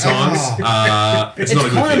quite a few times. It's not a It's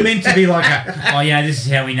good kind of thing. meant to be like a, oh yeah, this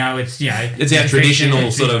is how we know it's, you know. It's our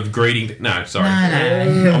traditional sort of greeting. No, sorry.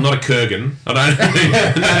 No. I'm not a Kurgan. I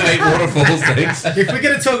don't eat waterfalls, thanks. If we're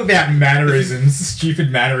going to talk about mannerisms,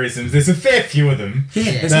 stupid mannerisms, there's a fair few of them.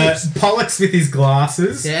 Yeah. Pollux with his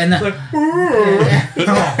glasses. Yeah, and the,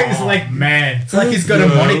 He's like, man. It's like he's got a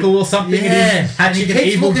monocle or something yeah. and he's hatching he an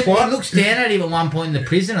keeps evil looking, plot. he looks down at him at one point in the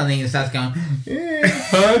prison, I think, and starts going,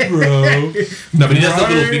 Hi, bro. No, but he does the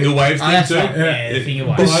little finger wave oh, thing that's too. right. Yeah, the finger The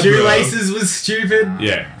wave. shoelaces was stupid.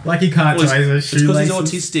 Yeah. Like he can't Well, tie his it's because he's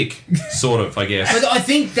shoelaces. autistic, sort of, I guess. But I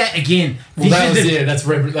think that, again, Well, that this was, is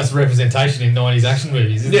the, that's representation in 90s action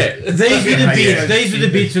movies, isn't it? Yeah. these were the Yeah. bits. These were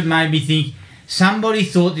the bits that made me think somebody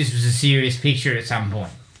thought this was a serious picture at some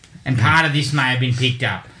point, and part of this may have been picked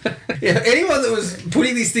up. Yeah, anyone that was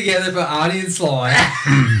putting this together for Arnie and Sly,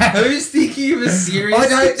 who's thinking of a serious I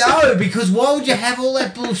don't know, because why would you have all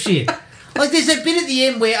that bullshit? Like, there's that bit at the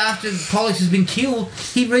end where after Pollux has been killed,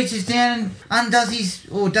 he reaches down and undoes his,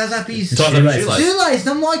 or does up his Ties up his shoelace. shoelace. And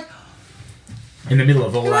I'm like, In the middle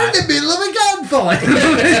of all you're in that. the middle of a gunfight.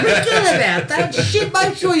 Forget about that shit.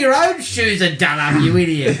 Make sure your own shoes are done up, you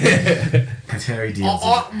idiot. That's how he deals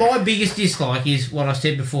with it. My biggest dislike is what I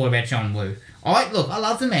said before about John Woo. I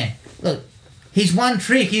love the man. Look, his one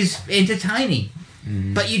trick is entertaining,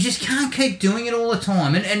 but you just can't keep doing it all the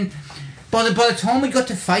time. And by the time we got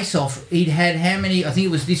to Face Off, he'd had how many? I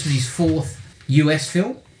think this was his 4th US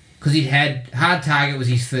film, because he'd had Hard Target was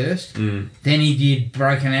his first. Then he did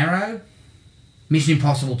Broken Arrow, Mission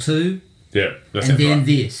Impossible 2, Yeah, that's and then right.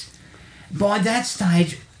 this. By that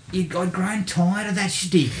stage, I'd grown tired of that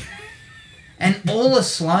shtick. And all the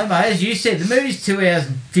slow-mo, as you said, the movie's 2 hours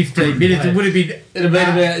and 15 minutes. It would have been... It'd have been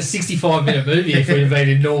about a 65-minute movie if we'd have been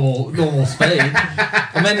in normal speed.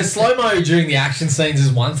 I mean, the slow-mo during the action scenes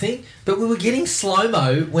is one thing, but we were getting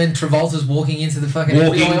slow-mo when Travolta's walking into the fucking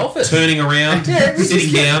Walking, FBI office. turning around, Yeah, we sitting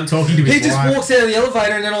just kept down. Talking to He his just wife. walks out of the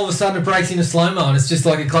elevator and then all of a sudden it breaks into slow-mo and it's just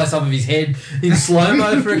like a close-up of his head in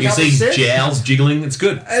slow-mo for a You can couple see of seconds. jowls jiggling. It's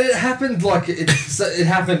good. And it happened like it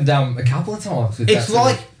happened a couple of times. With It's that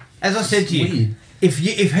sort of- like, as I said to you, weird. if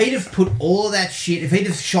he'd have put all of that shit, if he'd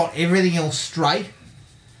have shot everything else straight,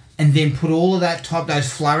 and then put all of that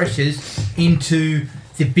those flourishes into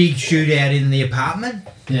the big shootout in the apartment,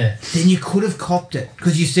 Yeah. then you could have copped it.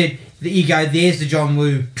 Because you said that you go, there's the John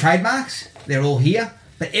Woo trademarks, they're all here.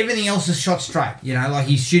 but everything else is shot straight. You know, like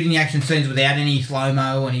he's shooting the action scenes without any slow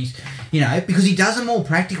mo, and he's, you know, because he does them all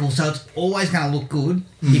practical, so it's always going to look good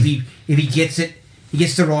if he gets it. He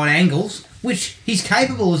gets the right angles, which he's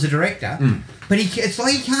capable as a director. But it's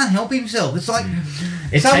like he can't help himself. It's like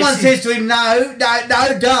someone says to him, no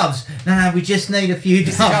doves. No, we just need a few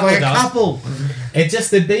doves. We're a couple. It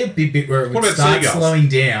just, there'd be a bit where it would What about start seagulls? slowing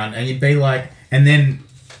down, and you'd be like, and then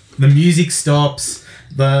the music stops,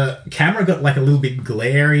 the camera got like a little bit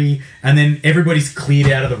glary, and then everybody's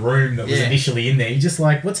cleared out of the room that was initially in there. You're just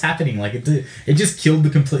like, what's happening? Like, it just killed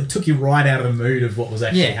took you right out of the mood of what was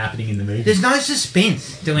actually happening in the movie. There's no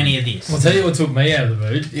suspense to any of this. I'll tell you what took me out of the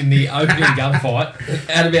mood in the opening gunfight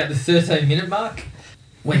at about the 13-minute mark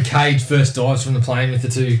when Cage first dives from the plane with the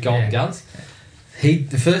two golden guns. He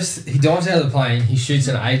dives out of the plane, he shoots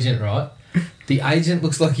an agent, right? The agent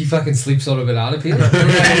looks like he fucking slips on a banana peel. The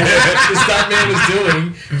stuntman was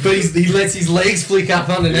doing, but he lets his legs flick up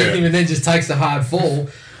underneath him and then just takes a hard fall.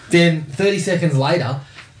 Then 30 seconds later,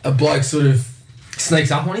 a bloke sort of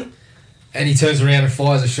sneaks up on him and he turns around and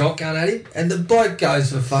fires a shotgun at him, and the bloke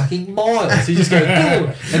goes for fucking miles. He just goes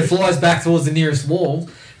boom and flies back towards the nearest wall.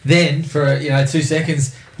 Then for 2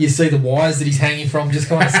 seconds, you see the wires that he's hanging from just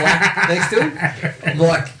kind of slack next to him.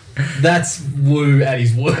 Like, that's Wu at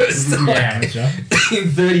his worst. In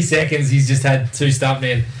 30 seconds, he's just had two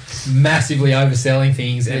stuntmen massively overselling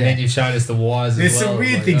things, and then you've shown us the wires. There's as well. some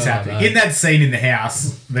weird Like, things happening in that scene in the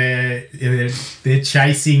house. They're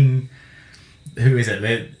chasing. Who is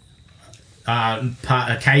it?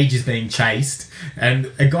 A Cage is being chased,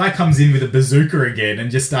 and a guy comes in with a bazooka again and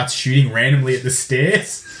just starts shooting randomly at the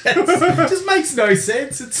stairs. It just makes no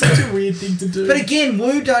sense. It's such a weird thing to do. But again,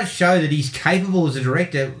 Wu does show that he's capable as a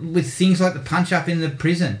director with things like the punch up in the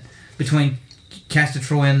prison between Castor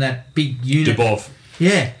Troy and that big unit. Dubov.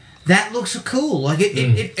 Yeah, that looks cool. Like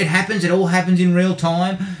it happens. It all happens in real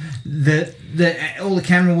time. All the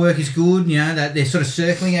camera work is good. You know that they're sort of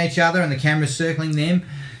circling each other and the camera's circling them.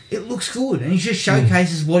 It looks good, and he just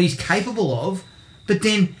showcases what he's capable of. But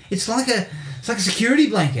then it's like a security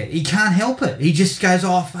blanket. He can't help it. He just goes,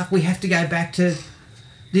 "Oh fuck, we have to go back to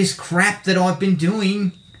this crap that I've been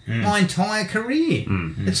doing my entire career."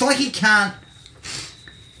 It's like he can't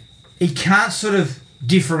sort of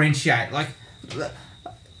differentiate. Like,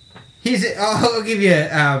 I'll give you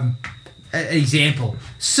an example.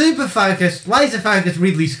 Super focused, laser focused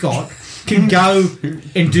Ridley Scott can go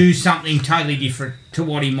and do something totally different to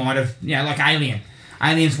what he might have, like Alien.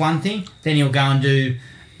 Alien's one thing, then he'll go and do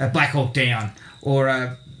a Black Hawk Down or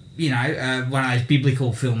one of those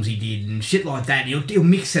biblical films he did and shit like that. He'll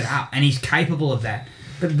mix it up, and he's capable of that.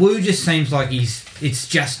 But Wu just seems like it's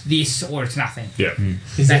just this or it's nothing. Yeah.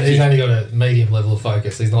 He's only got a medium level of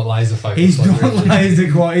focus. He's not laser focused. He's like not Ridley.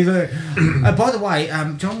 laser quite. By the way,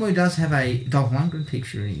 John Woo does have a Dolph Lundgren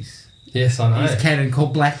picture in Yes, I know. his canon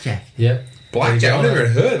called Blackjack. Yep. Blackjack. I've never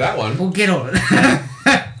heard of that one. Well, get on it.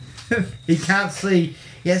 He can't see.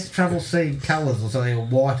 He has trouble seeing colours or something, or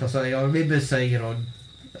white or something. I remember seeing it on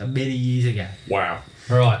many years ago. Wow.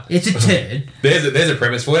 Right. It's a turd. There's a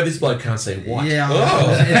premise for it. This bloke can't see white. Yeah,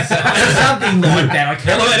 Oh. it's something like that. I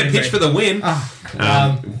can't Elevator remember. pitch for the win.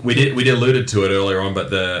 We did alluded to it earlier on, but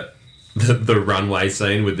the runway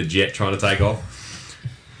scene with the jet trying to take off.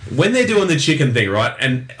 When they're doing the chicken thing, right,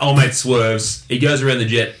 and old mate swerves, he goes around the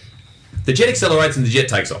jet accelerates and the jet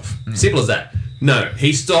takes off. Simple as that. No,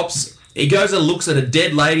 he stops, he goes and looks at a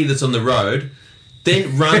dead lady that's on the road,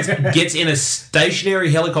 then runs, gets in a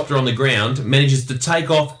stationary helicopter on the ground, manages to take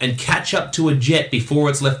off and catch up to a jet before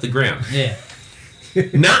it's left the ground. Yeah.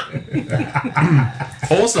 Nah.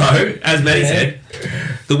 Also, as Matty said,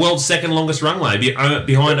 the world's second longest runway,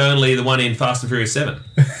 behind only the one in Fast and Furious 7.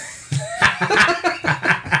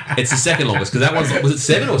 It's the second longest, because that one's, was it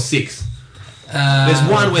 7 or 6? There's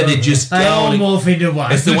one where they're just They all going. morph into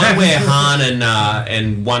one. It's the one where Han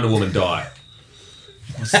and Wonder Woman die.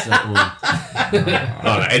 What's that one?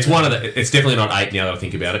 Oh no, it's one of the. It's definitely not 8 now that I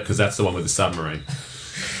think about it, because that's the one with the submarine.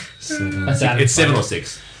 It's 7 or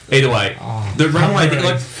 6. Either way, the runway thing,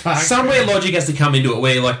 like somewhere logic has to come into it,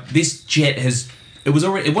 where like this jet it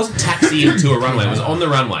wasn't taxiing to a runway, it was on the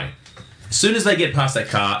runway. As soon as they get past that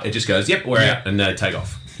car, it just goes, "Yep, we're out," and they take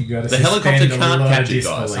off. The helicopter can't catch it,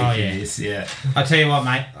 guys. Oh, yeah. I tell you what,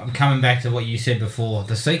 mate, I'm coming back to what you said before.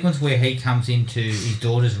 The sequence where he comes into his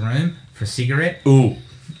daughter's room for a cigarette. Ooh,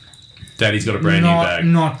 Daddy's got a brand new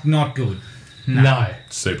bag. Not good. No.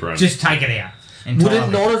 Super. Just take it out. Would it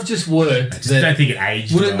not have just worked? I just don't think it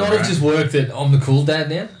aged. Would it not have just worked that I'm the cool dad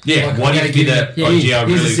now? Yeah. Like, Why do you do that? Oh, gee, I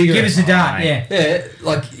here's a really. cigarette. Give us a dart, yeah. Yeah,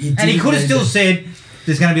 like And he could have still said,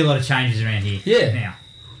 "There's going to be a lot of changes around here." Yeah. Now.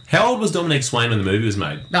 How old was Dominique Swain when the movie was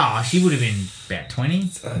made? No, she would have been about 20.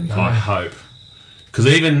 I hope. Because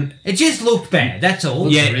even... It just looked bad, that's all.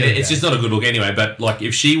 Yeah, Really it's bad. just not a good look anyway. But like,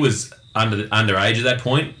 if she was underage at that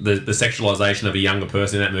point, the sexualization of a younger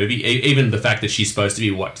person in that movie, even the fact that she's supposed to be,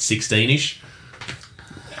 16-ish,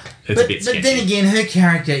 it's a bit sketchy. But then again, her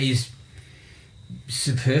character is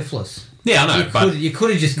superfluous. Yeah, I know, You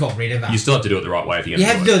could have just got rid of her. you still have to do it the right way if you're You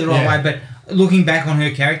going have to do it the right Yeah. way, but looking back on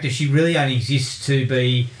her character, she really only exists to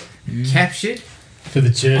be captured. For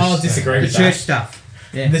the church. I'll disagree The with church that. stuff.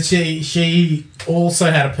 Yeah. That she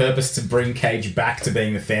also had a purpose to bring Cage back to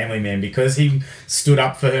being the family man because he stood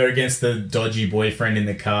up for her against the dodgy boyfriend in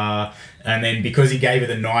the car, and then because he gave her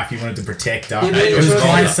the knife, he wanted to protect her. Yeah, but It was he trying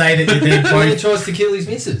to tries- say that they're He both. tries to kill his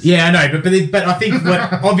missus. Yeah, I know, but I think what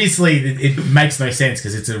obviously it makes no sense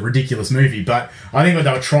because it's a ridiculous movie. But I think what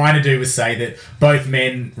they were trying to do was say that both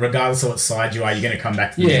men, regardless of what side you are, you're going to come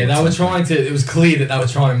back to the Yeah, middle they at were some point. trying to. It was clear that they were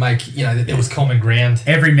trying to make that there was common ground.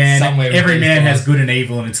 Every man somewhere with these has guys. good and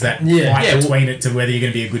evil, and it's that fight Yeah, well- between it to whether you're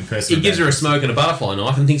going to be a good person. He or gives bad her a person. smoke and a butterfly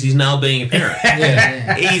knife and thinks he's now being a parent.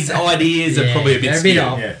 Yeah. His ideas are Yeah, probably a bit they're a bit skewed,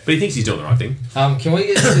 off. Yeah. but he thinks he's doing the right thing. Can we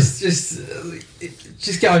get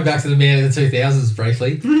just going back to the man of the 2000s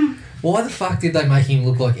briefly? Why the fuck did they make him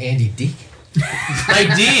look like Andy Dick? They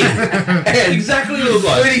did. Exactly what it looked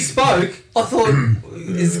When like. he spoke, I thought,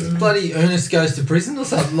 is bloody Ernest Goes to Prison or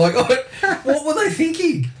something? Like, what were they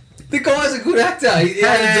thinking? The guy's a good actor. He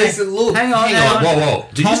had a decent look. Hang on. Whoa.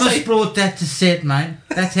 Did you Thomas say... brought that to set, mate.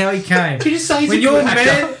 That's how he came. Did you say he's when a you're good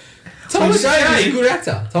actor? man, Thomas Jane is a Jane. good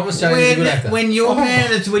actor. Thomas Jane is a good actor. when you're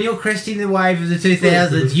man, it's when you're cresting the wave of the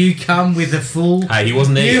 2000s, you come with a full. Hey, he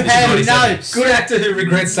wasn't there. You yet. This is have 97. notes. Good actor who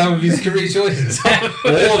regrets some of his career choices. All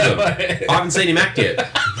of them. I haven't seen him act yet.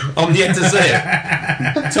 I'm yet to see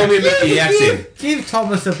it. Tell me about the acts in. Give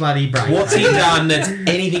Thomas a bloody break. What's he done that's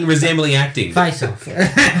anything resembling acting? Face off.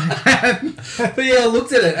 But yeah, I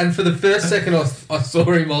looked at it, and for the first second I saw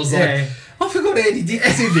him, I was Yeah. like, I forgot Andy Dick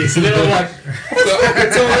was in this. And then I'm like,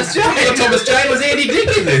 Thomas I thought Jane. Thomas Jane was Andy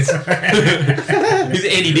Dick in this.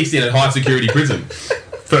 He's Andy Dick's in a high security prison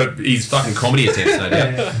for his fucking comedy attempts, no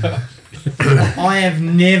doubt. I have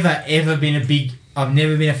never ever been I've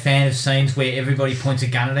never been a fan of scenes where everybody points a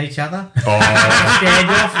gun at each other. Oh,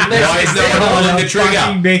 Standoff. why is no one pulling the trigger?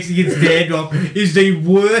 Fucking Mexican standoff is the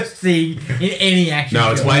worst thing in any action.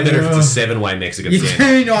 No, it's film. way better if it's a 7-way Mexican You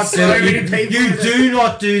stand. do not do So it. many You, people you in it. do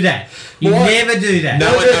not do that. You Why? never do that.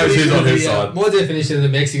 No one knows who's on whose side. My definition of the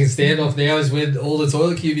Mexican standoff now is when all the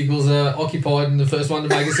toilet cubicles are occupied and the first one to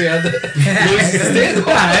make a sound loses the standoff.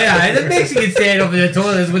 No, the Mexican standoff in the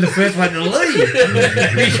toilet is when the first one to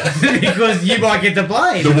leave. because you might get the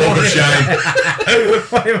blame. The walk of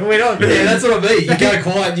shame. We're not. Yeah, that's what I mean. You go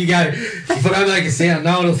quiet and you go, if I don't make a sound,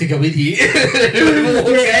 no one will think I'm in here.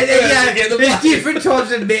 There's different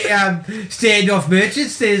types of standoff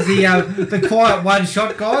merchants. There's the quiet one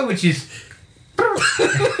shot guy, which is,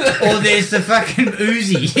 or there's the fucking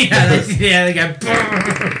Uzi. You know, they sit there and they go.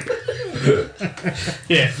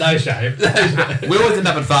 Yeah, no shame. We always end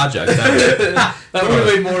up at far jokes, don't we? That would have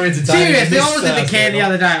been more entertaining. Seriously, I was than at the this, camp the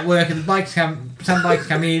other day at work, and some blokes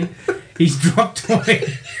come in. He's dropped away,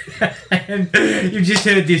 and you just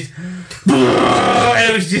heard this, and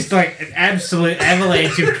it was just like an absolute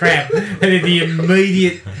avalanche of crap. And then the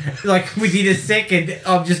immediate, like within a second,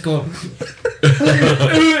 I've just gone,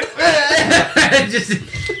 just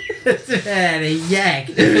had a yak.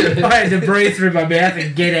 I had to breathe through my mouth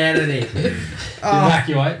and get out of there. Oh,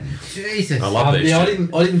 Evacuate. Jesus. I love this. Yeah,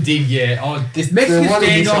 shit. I didn't dig. Yeah, Mexican the one in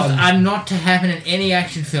this standoffs one- are not to happen in any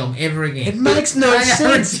action film ever again. It makes no They are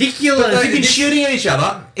sense. ridiculous. You've been shooting at each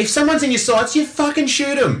other. If someone's in your sights, you fucking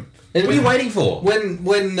shoot them. What are you waiting for? When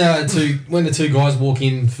the two guys walk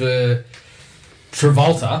in for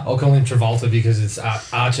Travolta, I'll call him Travolta because it's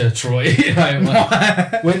Archer Troy. You know,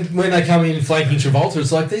 like, when they come in flanking Travolta,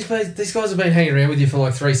 it's like these guys have been hanging around with you for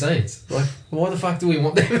like 3 scenes. Like, why the fuck do we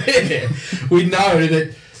want them there? We know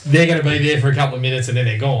that they're going to be there for a couple of minutes and then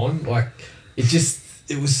they're gone. Like, it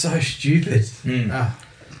was so stupid. Ah.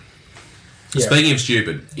 Speaking of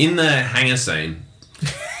stupid, in the hangar scene,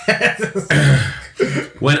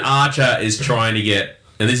 when Archer is trying to get,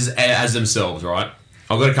 and this is as themselves, right?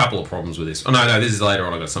 I've got a couple of problems with this. Oh no, this is later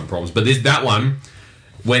on. I've got some problems, but that one,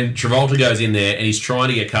 when Travolta goes in there and he's trying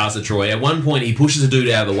to get Castor Troy, at one point he pushes a dude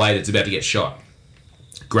out of the way that's about to get shot.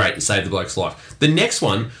 Great, you saved the bloke's life. The next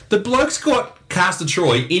one, the bloke's got Castor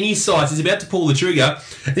Troy in his sights. He's about to pull the trigger,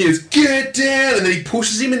 and he goes, "Get down!" And then he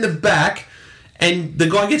pushes him in the back, and the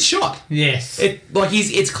guy gets shot. Yes.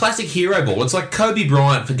 It's classic hero ball. It's like Kobe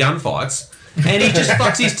Bryant for gunfights, and he just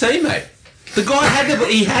fucks his teammate. The guy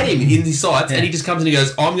he had him in his sights, and he just comes and he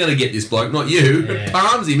goes, "I'm going to get this bloke, not you." Yeah.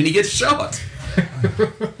 Palms him, and he gets shot.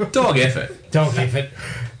 Dog effort. Dog effort.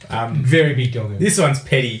 Very big dog effort. This one's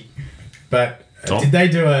petty, but Tom? did they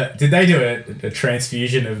do a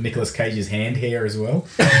transfusion of Nicolas Cage's hand hair as well?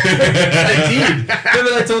 They did.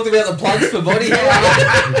 Remember they talked about the plugs for body hair?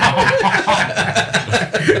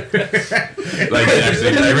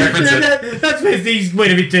 They reference it. That's where things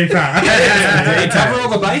went a bit too far. They cover all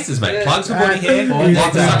the bases, mate. Plugs for body hair,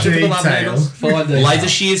 lots of suction for the love handles, laser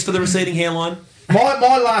shears for the receding hairline.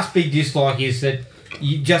 My last big dislike is that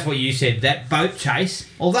just what you said, that boat chase,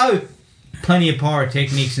 although plenty of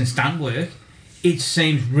pyrotechnics and stunt work, it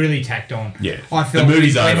seems really tacked on. Yeah. I felt The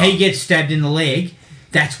movie's when over. he gets stabbed in the leg,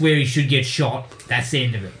 that's where he should get shot. That's the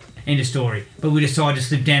end of it. End of story. But we decided to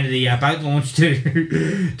slip down to the boat launch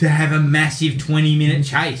to have a massive 20-minute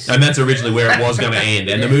chase. And that's originally where it was going to end.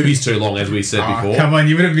 And the movie's too long, as we said before. Come on,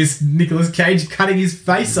 you would have missed Nicolas Cage cutting his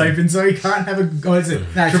face open so he can't have a... What is it?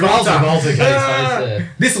 No, Travolta.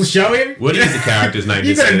 This will show him. What is the character's name?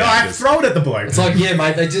 You got a Just knife, actors. throw it at the bloke. It's like, yeah,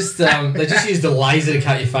 mate, they just used a laser to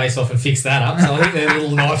cut your face off and fix that up. So I think their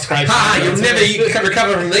little knife scrape. You'll never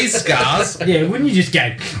recover from these scars. Yeah, wouldn't you just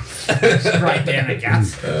go straight down the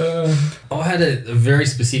guts? I had a very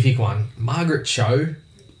specific one. Margaret Cho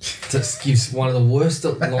just gives one of the worst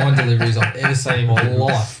line deliveries I've ever seen in my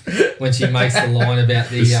life when she makes the line about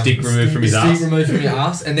the stick removed from his stick arse. removed from your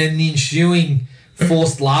ass, and then the ensuing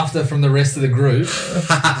forced laughter from the rest of the group,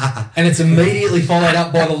 and it's immediately followed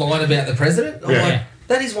up by the line about the president. I'm like,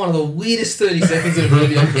 that is one of the weirdest 30 seconds of a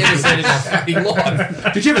movie I've ever seen in my fucking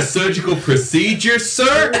life. Did you have a surgical procedure,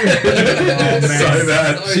 sir? Man, So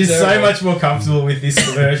bad. She's so terrible. much more comfortable with this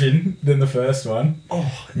version than the first one.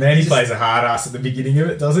 Man, he plays a hard ass at the beginning of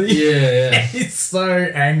it, doesn't he? Yeah. He's so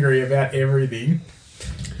angry about everything.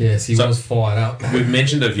 Yes, he was fired up. We've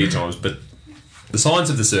mentioned it a few times, but the science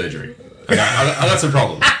of the surgery. Okay, I got some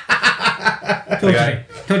problems.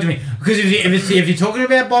 Talk to me. Because if you're talking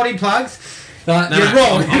about body plugs, No, you're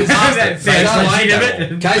wrong. I'm past it. They Sounds explained that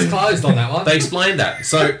legitimate. all. Case closed on that one. They explained that.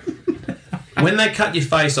 So when they cut your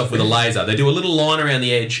face off with a laser, they do a little line around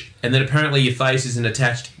the edge, and then apparently your face isn't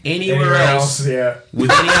attached anywhere else yeah.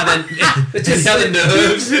 with any other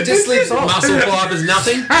nerves, It just slips off. muscle fibers,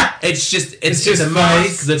 nothing. It's just a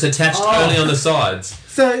mask that's attached only on the sides.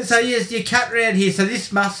 So yes, you cut round here. So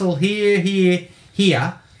this muscle here,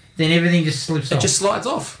 then everything just slips It off. just slides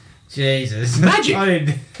off. Jesus. Magic. I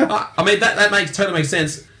mean, I mean that totally makes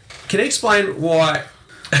sense. Can you explain why?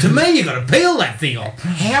 to me, you got to peel that thing off.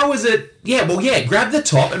 How is it? Yeah, well, yeah. Grab the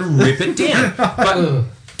top and rip it down. But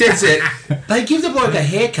that's it. They give the bloke a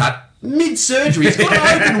haircut mid-surgery. He's got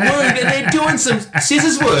an open wound, and they're doing some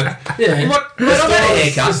scissors work. Yeah. What? When I've had a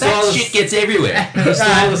haircut, that stylist- shit gets everywhere.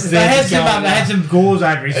 They had some gauze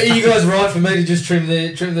over his Are you guys right for me to just trim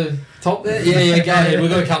the top there? Yeah, go ahead. We've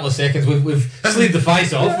got a couple of seconds. We've slid the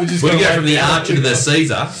face off. We're just We'll gonna go wait from the for archer to the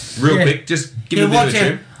Caesar real Yeah. quick. Just give him a bit of a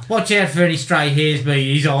trim. Watch out for any stray hairs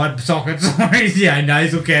being his eye sockets or his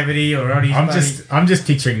nasal cavity or on his I'm just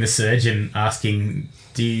picturing the surgeon asking,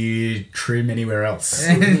 "Do you trim anywhere else?"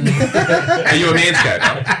 Are you a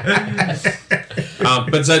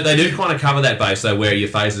manscaper? But so they do kind of cover that base though, where your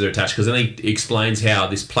faces are attached, because then he explains how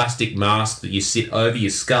this plastic mask that you sit over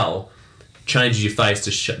your skull changes your face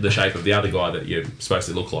to the shape of the other guy that you're supposed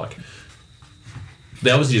to look like. They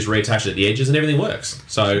obviously just reattach it at the edges and everything works.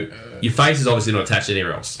 So your face is obviously not attached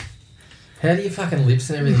anywhere else. How do your fucking lips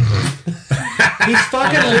and everything work? His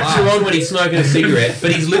fucking lips are on when he's smoking a cigarette,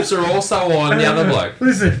 but his lips are also on the other bloke.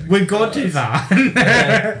 Listen, we've gone too far. Sitting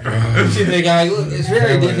there going, look, it's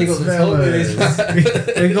very difficult to talk with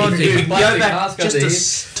this. We've gone too If we far. go back just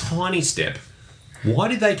a tiny step, why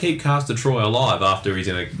did they keep Castor Troy alive after he's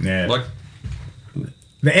in a... Yeah. Like,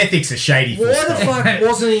 The ethics are shady. Why the fuck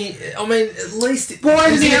wasn't he? I mean, at least Why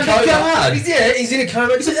he's isn't he in a under coma. guard? He's in a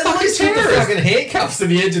coma. He's a at fucking least put the terrorist. fucking handcuffs to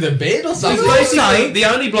the edge of the bed or something. he's basically the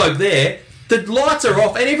only bloke there. The lights are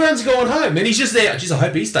off and everyone's gone home, and he's just there. Jeez, I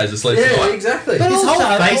hope he stays asleep Yeah, tonight. exactly. But His also-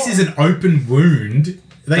 whole face is an open wound.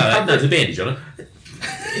 They No, cover there's a bandage on it.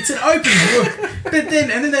 It's an open wound. But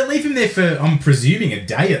then they leave him there for, I'm presuming, a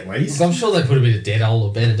day at least. I'm sure they put a bit of Dettol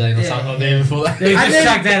or Betadine or something on there before that. They And just then-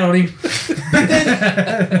 chuck that on him.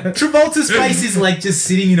 Travolta's face is like just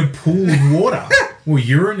sitting in a pool of water. Well,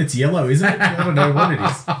 urine, it's yellow, isn't it? I don't know what it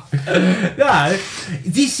is. No,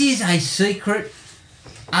 this is a secret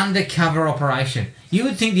undercover operation. You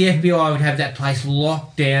would think the FBI would have that place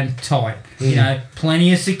locked down tight. You know,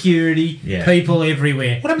 plenty of security, Yeah. people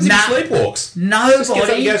everywhere. What happens if he sleepwalks? Just gets up and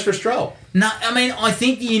Nobody. goes for a stroll. No, I mean, I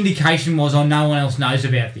think the indication was, no one else knows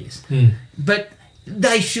about this. But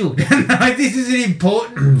They should. Like, this is an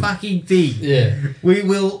important fucking thing. Yeah. We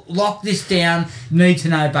will lock this down, need to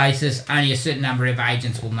know basis. Only a certain number of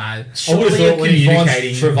agents will know. I would have Surely thought when he finds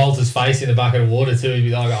communicating- Travolta's face in a bucket of water too, he'd be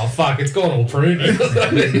like, oh fuck, it's gone all pruny.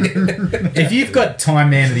 If you've got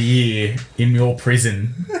Time Man of the Year in your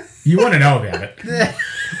prison, you want to know about it.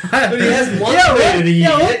 But he hasn't won Yeah, Man of the Year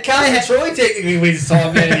yeah, yet. Castle Troy technically wins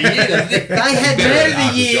Time Man of the Year, doesn't he? They had Better Man than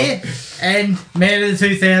of the Year and Man of the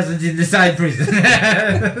 2000s in the same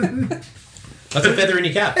prison. That's a feather in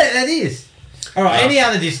your cap. That is. All right, any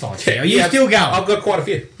other dislikes here? Are you Yeah, still going? I've got quite a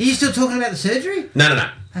few. Are you still talking about the surgery? No.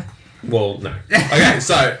 Well, no. Okay,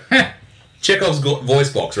 so Chekhov's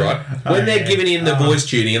voice box, right? When they're giving in the voice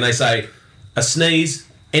tuning and they say a sneeze,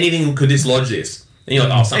 anything could dislodge this, and you're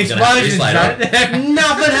like, oh, something's gonna happen to this Explosions, later. right?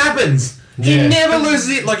 Nothing happens. He Yeah. never loses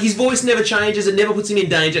it. Like his voice never changes. It never puts him in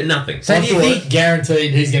danger. Nothing. So I do you thought think?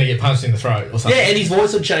 guaranteed he's going to get punched in the throat or something. Yeah, and his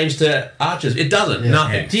voice would change to Archer's. It doesn't.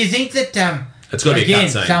 Nothing. Do you think that? It's got to be a Again,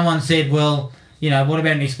 cutscene. someone said, well, you know, what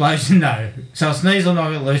about an explosion? No. So a sneeze will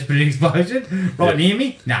knock it loose, but an explosion right near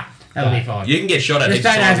me? No. That'll be fine. You can get shot at Just each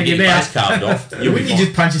don't time open and get your your mouth. face carved off. You'll be Wouldn't you fine.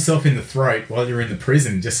 just punch yourself in the throat while you're in the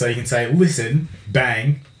prison just so you can say, listen,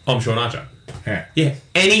 bang? I'm Sean Archer. Yeah. Yeah,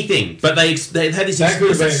 anything. But they've had this That could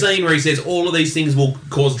have explicit been- scene where he says all of these things will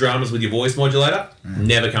cause dramas with your voice modulator.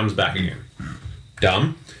 Never comes back again.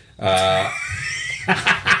 Dumb.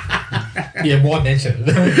 Yeah, why mention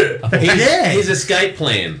it? His escape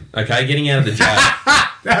plan, okay, getting out of the jail.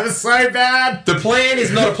 That was so bad. The plan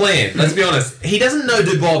is not a plan. Let's be honest. He doesn't know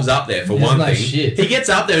Dubov's up there for He doesn't one know thing. shit. He gets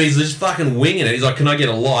up there, he's just fucking winging it. He's like, "Can I get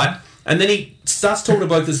a light?" And then he starts talking to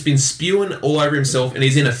bloke that's been spewing all over himself, and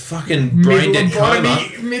he's in a fucking brain dead coma.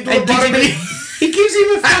 He gives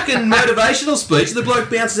him a fucking motivational speech, and the bloke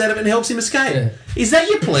bounces out of it and helps him escape. Yeah. Is that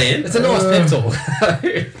your plan? It's a nice pep talk.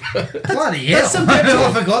 Bloody hell. That's some pep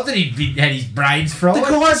talk. I forgot that he'd had his brains fried. The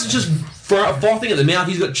guy's just frothing at the mouth.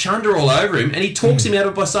 He's got chunder all over him, and he talks him out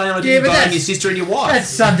of it by saying, "I didn't but bone that's- your sister and your wife." That's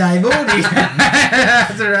Sunday morning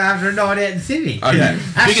after a night out in Sydney. Okay.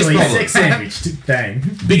 Biggest Actually, problem. sex sandwich. Bang.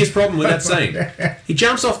 Biggest problem with that scene. He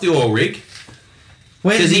jumps off the oil rig.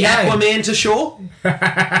 Where Does did he go? Aquaman to shore?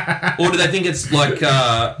 Or do they think it's like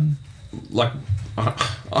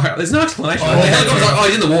there's no explanation. Oh, The helicopter's like,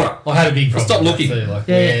 he's in the water. I had a big problem. Stop with looking. that too, like,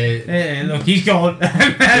 Yeah, look, he's gone.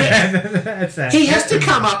 That's that. He has to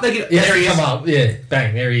come up. They get, Yeah, there he is. come up. Yeah,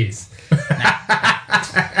 bang, there he is.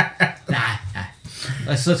 Nah.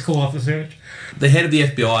 Let's call off the search. The head of the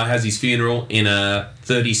FBI has his funeral in a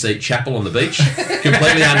 30-seat chapel on the beach,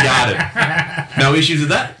 completely unguarded. No issues with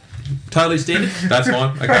that. Totally standard. That's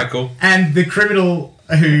fine. Okay, cool. And the criminal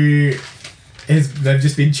who they've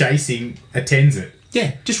just been chasing attends it.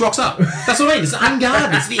 Yeah, just rocks up. That's what I mean. It's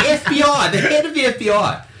unguarded. It's the FBI, the head of the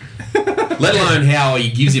FBI. Let alone how he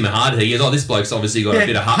gives him a hard hit. He goes, "Oh, this bloke's obviously got a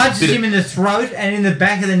bit of heart." Punches him in the throat and in the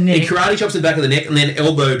back of the neck. He karate chops in the back of the neck and then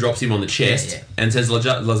elbow drops him on the chest and says,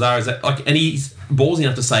 "Lazarus," like, and he's ballsy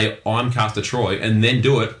enough to say, "I'm Castor Troy," and then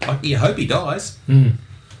do it. Like, you hope he dies.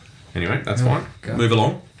 Anyway, that's fine. Move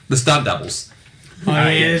along. The stunt doubles. Oh, yeah,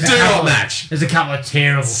 there's a Do couple not of- match. There's a couple of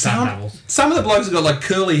terrible stunt doubles. Some of the blokes have got like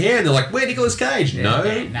curly hair and they're like, "Where Nicolas Cage?" No,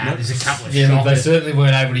 Nah, there's a couple of Yeah, but they shockers. certainly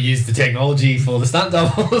weren't able to use the technology for the stunt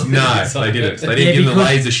doubles. no, So- they didn't. They Yeah, didn't give them the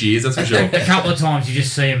because- laser shears. That's for sure. A couple of times you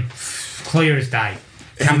just see him clear as day.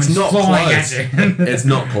 Coming It's not flying close. at you. It's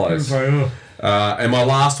not close. Bro, And my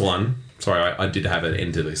last one, sorry, I did have an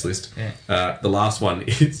end to this list. Yeah. The last one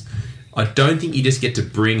is, I don't think you just get to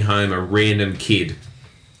bring home a random kid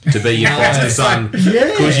to be your foster son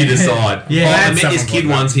because you decide. Yeah, I that's met this someone kid like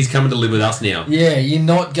that. once, he's coming to live with us now. Yeah, you're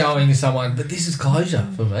not going to someone, but this is closure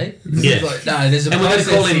for me. This Yeah. is like, no, there's a And we're going to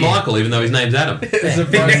process call him here. Michael, even though his name's Adam. There's a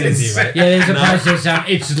process here, mate. yeah, there's a No. process.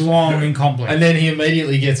 It's long and complex. And then he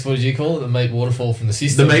immediately gets, what did you call it? The meat waterfall from the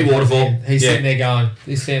sister. The meat waterfall, And he's yeah. sitting there going,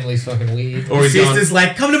 this family's fucking weird. Or he's Sister's going,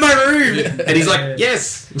 like, come to my room. and he's like,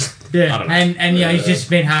 yes. I yeah, don't know. and yeah, he's just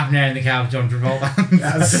spent half an hour in the car with John Travolta.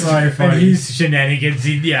 That's so And funny. his shenanigans,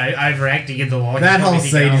 overacting in the light. That whole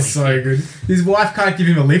scene is so good. His wife can't give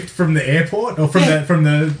him a lift from the airport or from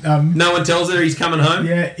the No one tells her he's coming home.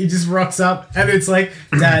 yeah, he just rocks up and it's like,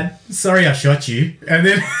 Dad, sorry I shot you. And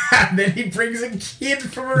then he brings a kid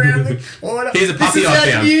from around the corner. Here's a puppy This is I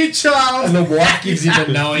our found. new And child. the wife gives him a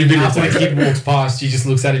knowing You've been after the replaced. kid walks past, she just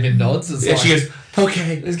looks at him and nods. It's Yeah, like, she goes,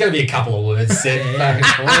 okay. there's going to be a couple of words said back and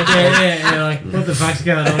forth. Yeah, like, what the fuck's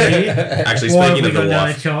going on here? Actually, Why have speaking we of got the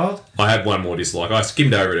another wife, child? I had one more dislike. I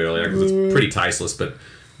skimmed over it earlier because it's pretty tasteless, but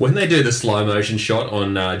when they do the slow motion shot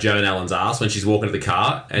on Joan Allen's ass when she's walking to the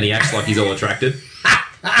car and he acts like he's all attracted,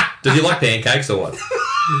 does he like pancakes or what?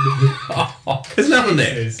 There's nothing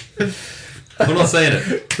there. I'm not seeing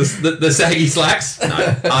it. The saggy slacks? No,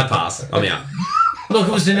 hard pass. I'm out. Look,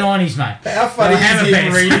 it was the 90s, mate. How funny is Hammer him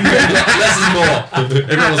pants. reading? Less is more.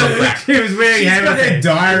 Everyone was on crack. He was wearing She's hammer got her pants.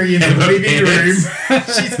 diary in the Hammer living room.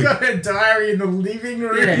 pants. She's got her diary in the living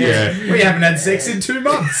room. Yeah. We haven't had sex in 2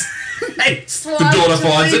 months. The daughter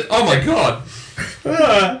finds it. Oh my god.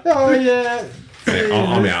 Oh, yeah. Yeah,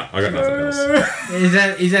 I'm out. I got nothing else.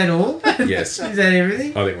 Is that all? Yes. Is that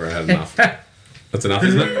everything? I think we're had enough. That's enough,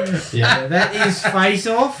 isn't it? Yeah, that is Face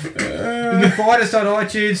Off. You can find us on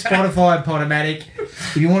iTunes, Spotify, and Podomatic.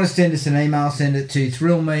 If you want to send us an email, send it to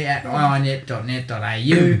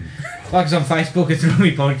thrillme@iinet.net.au. Like us on Facebook at Thrill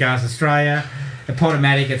Me Podcast Australia. At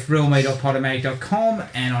Podomatic at thrillme.podomatic.com,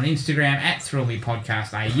 and on Instagram at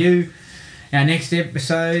thrillmepodcastau. Our next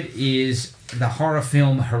episode is the horror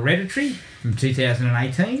film Hereditary from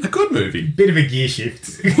 2018. A good movie. Bit of a gear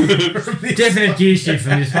shift. Definite gear shift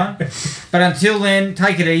from this one. But until then,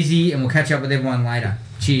 take it easy and we'll catch up with everyone later.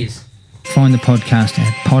 Cheers. Find the podcast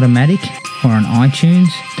at Podomatic or on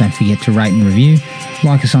iTunes. Don't forget to rate and review.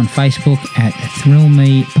 Like us on Facebook at Thrill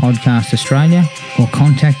Me Podcast Australia, or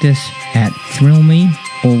contact us at thrillme,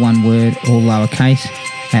 all one word, all lowercase,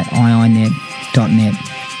 at iinet.net.au.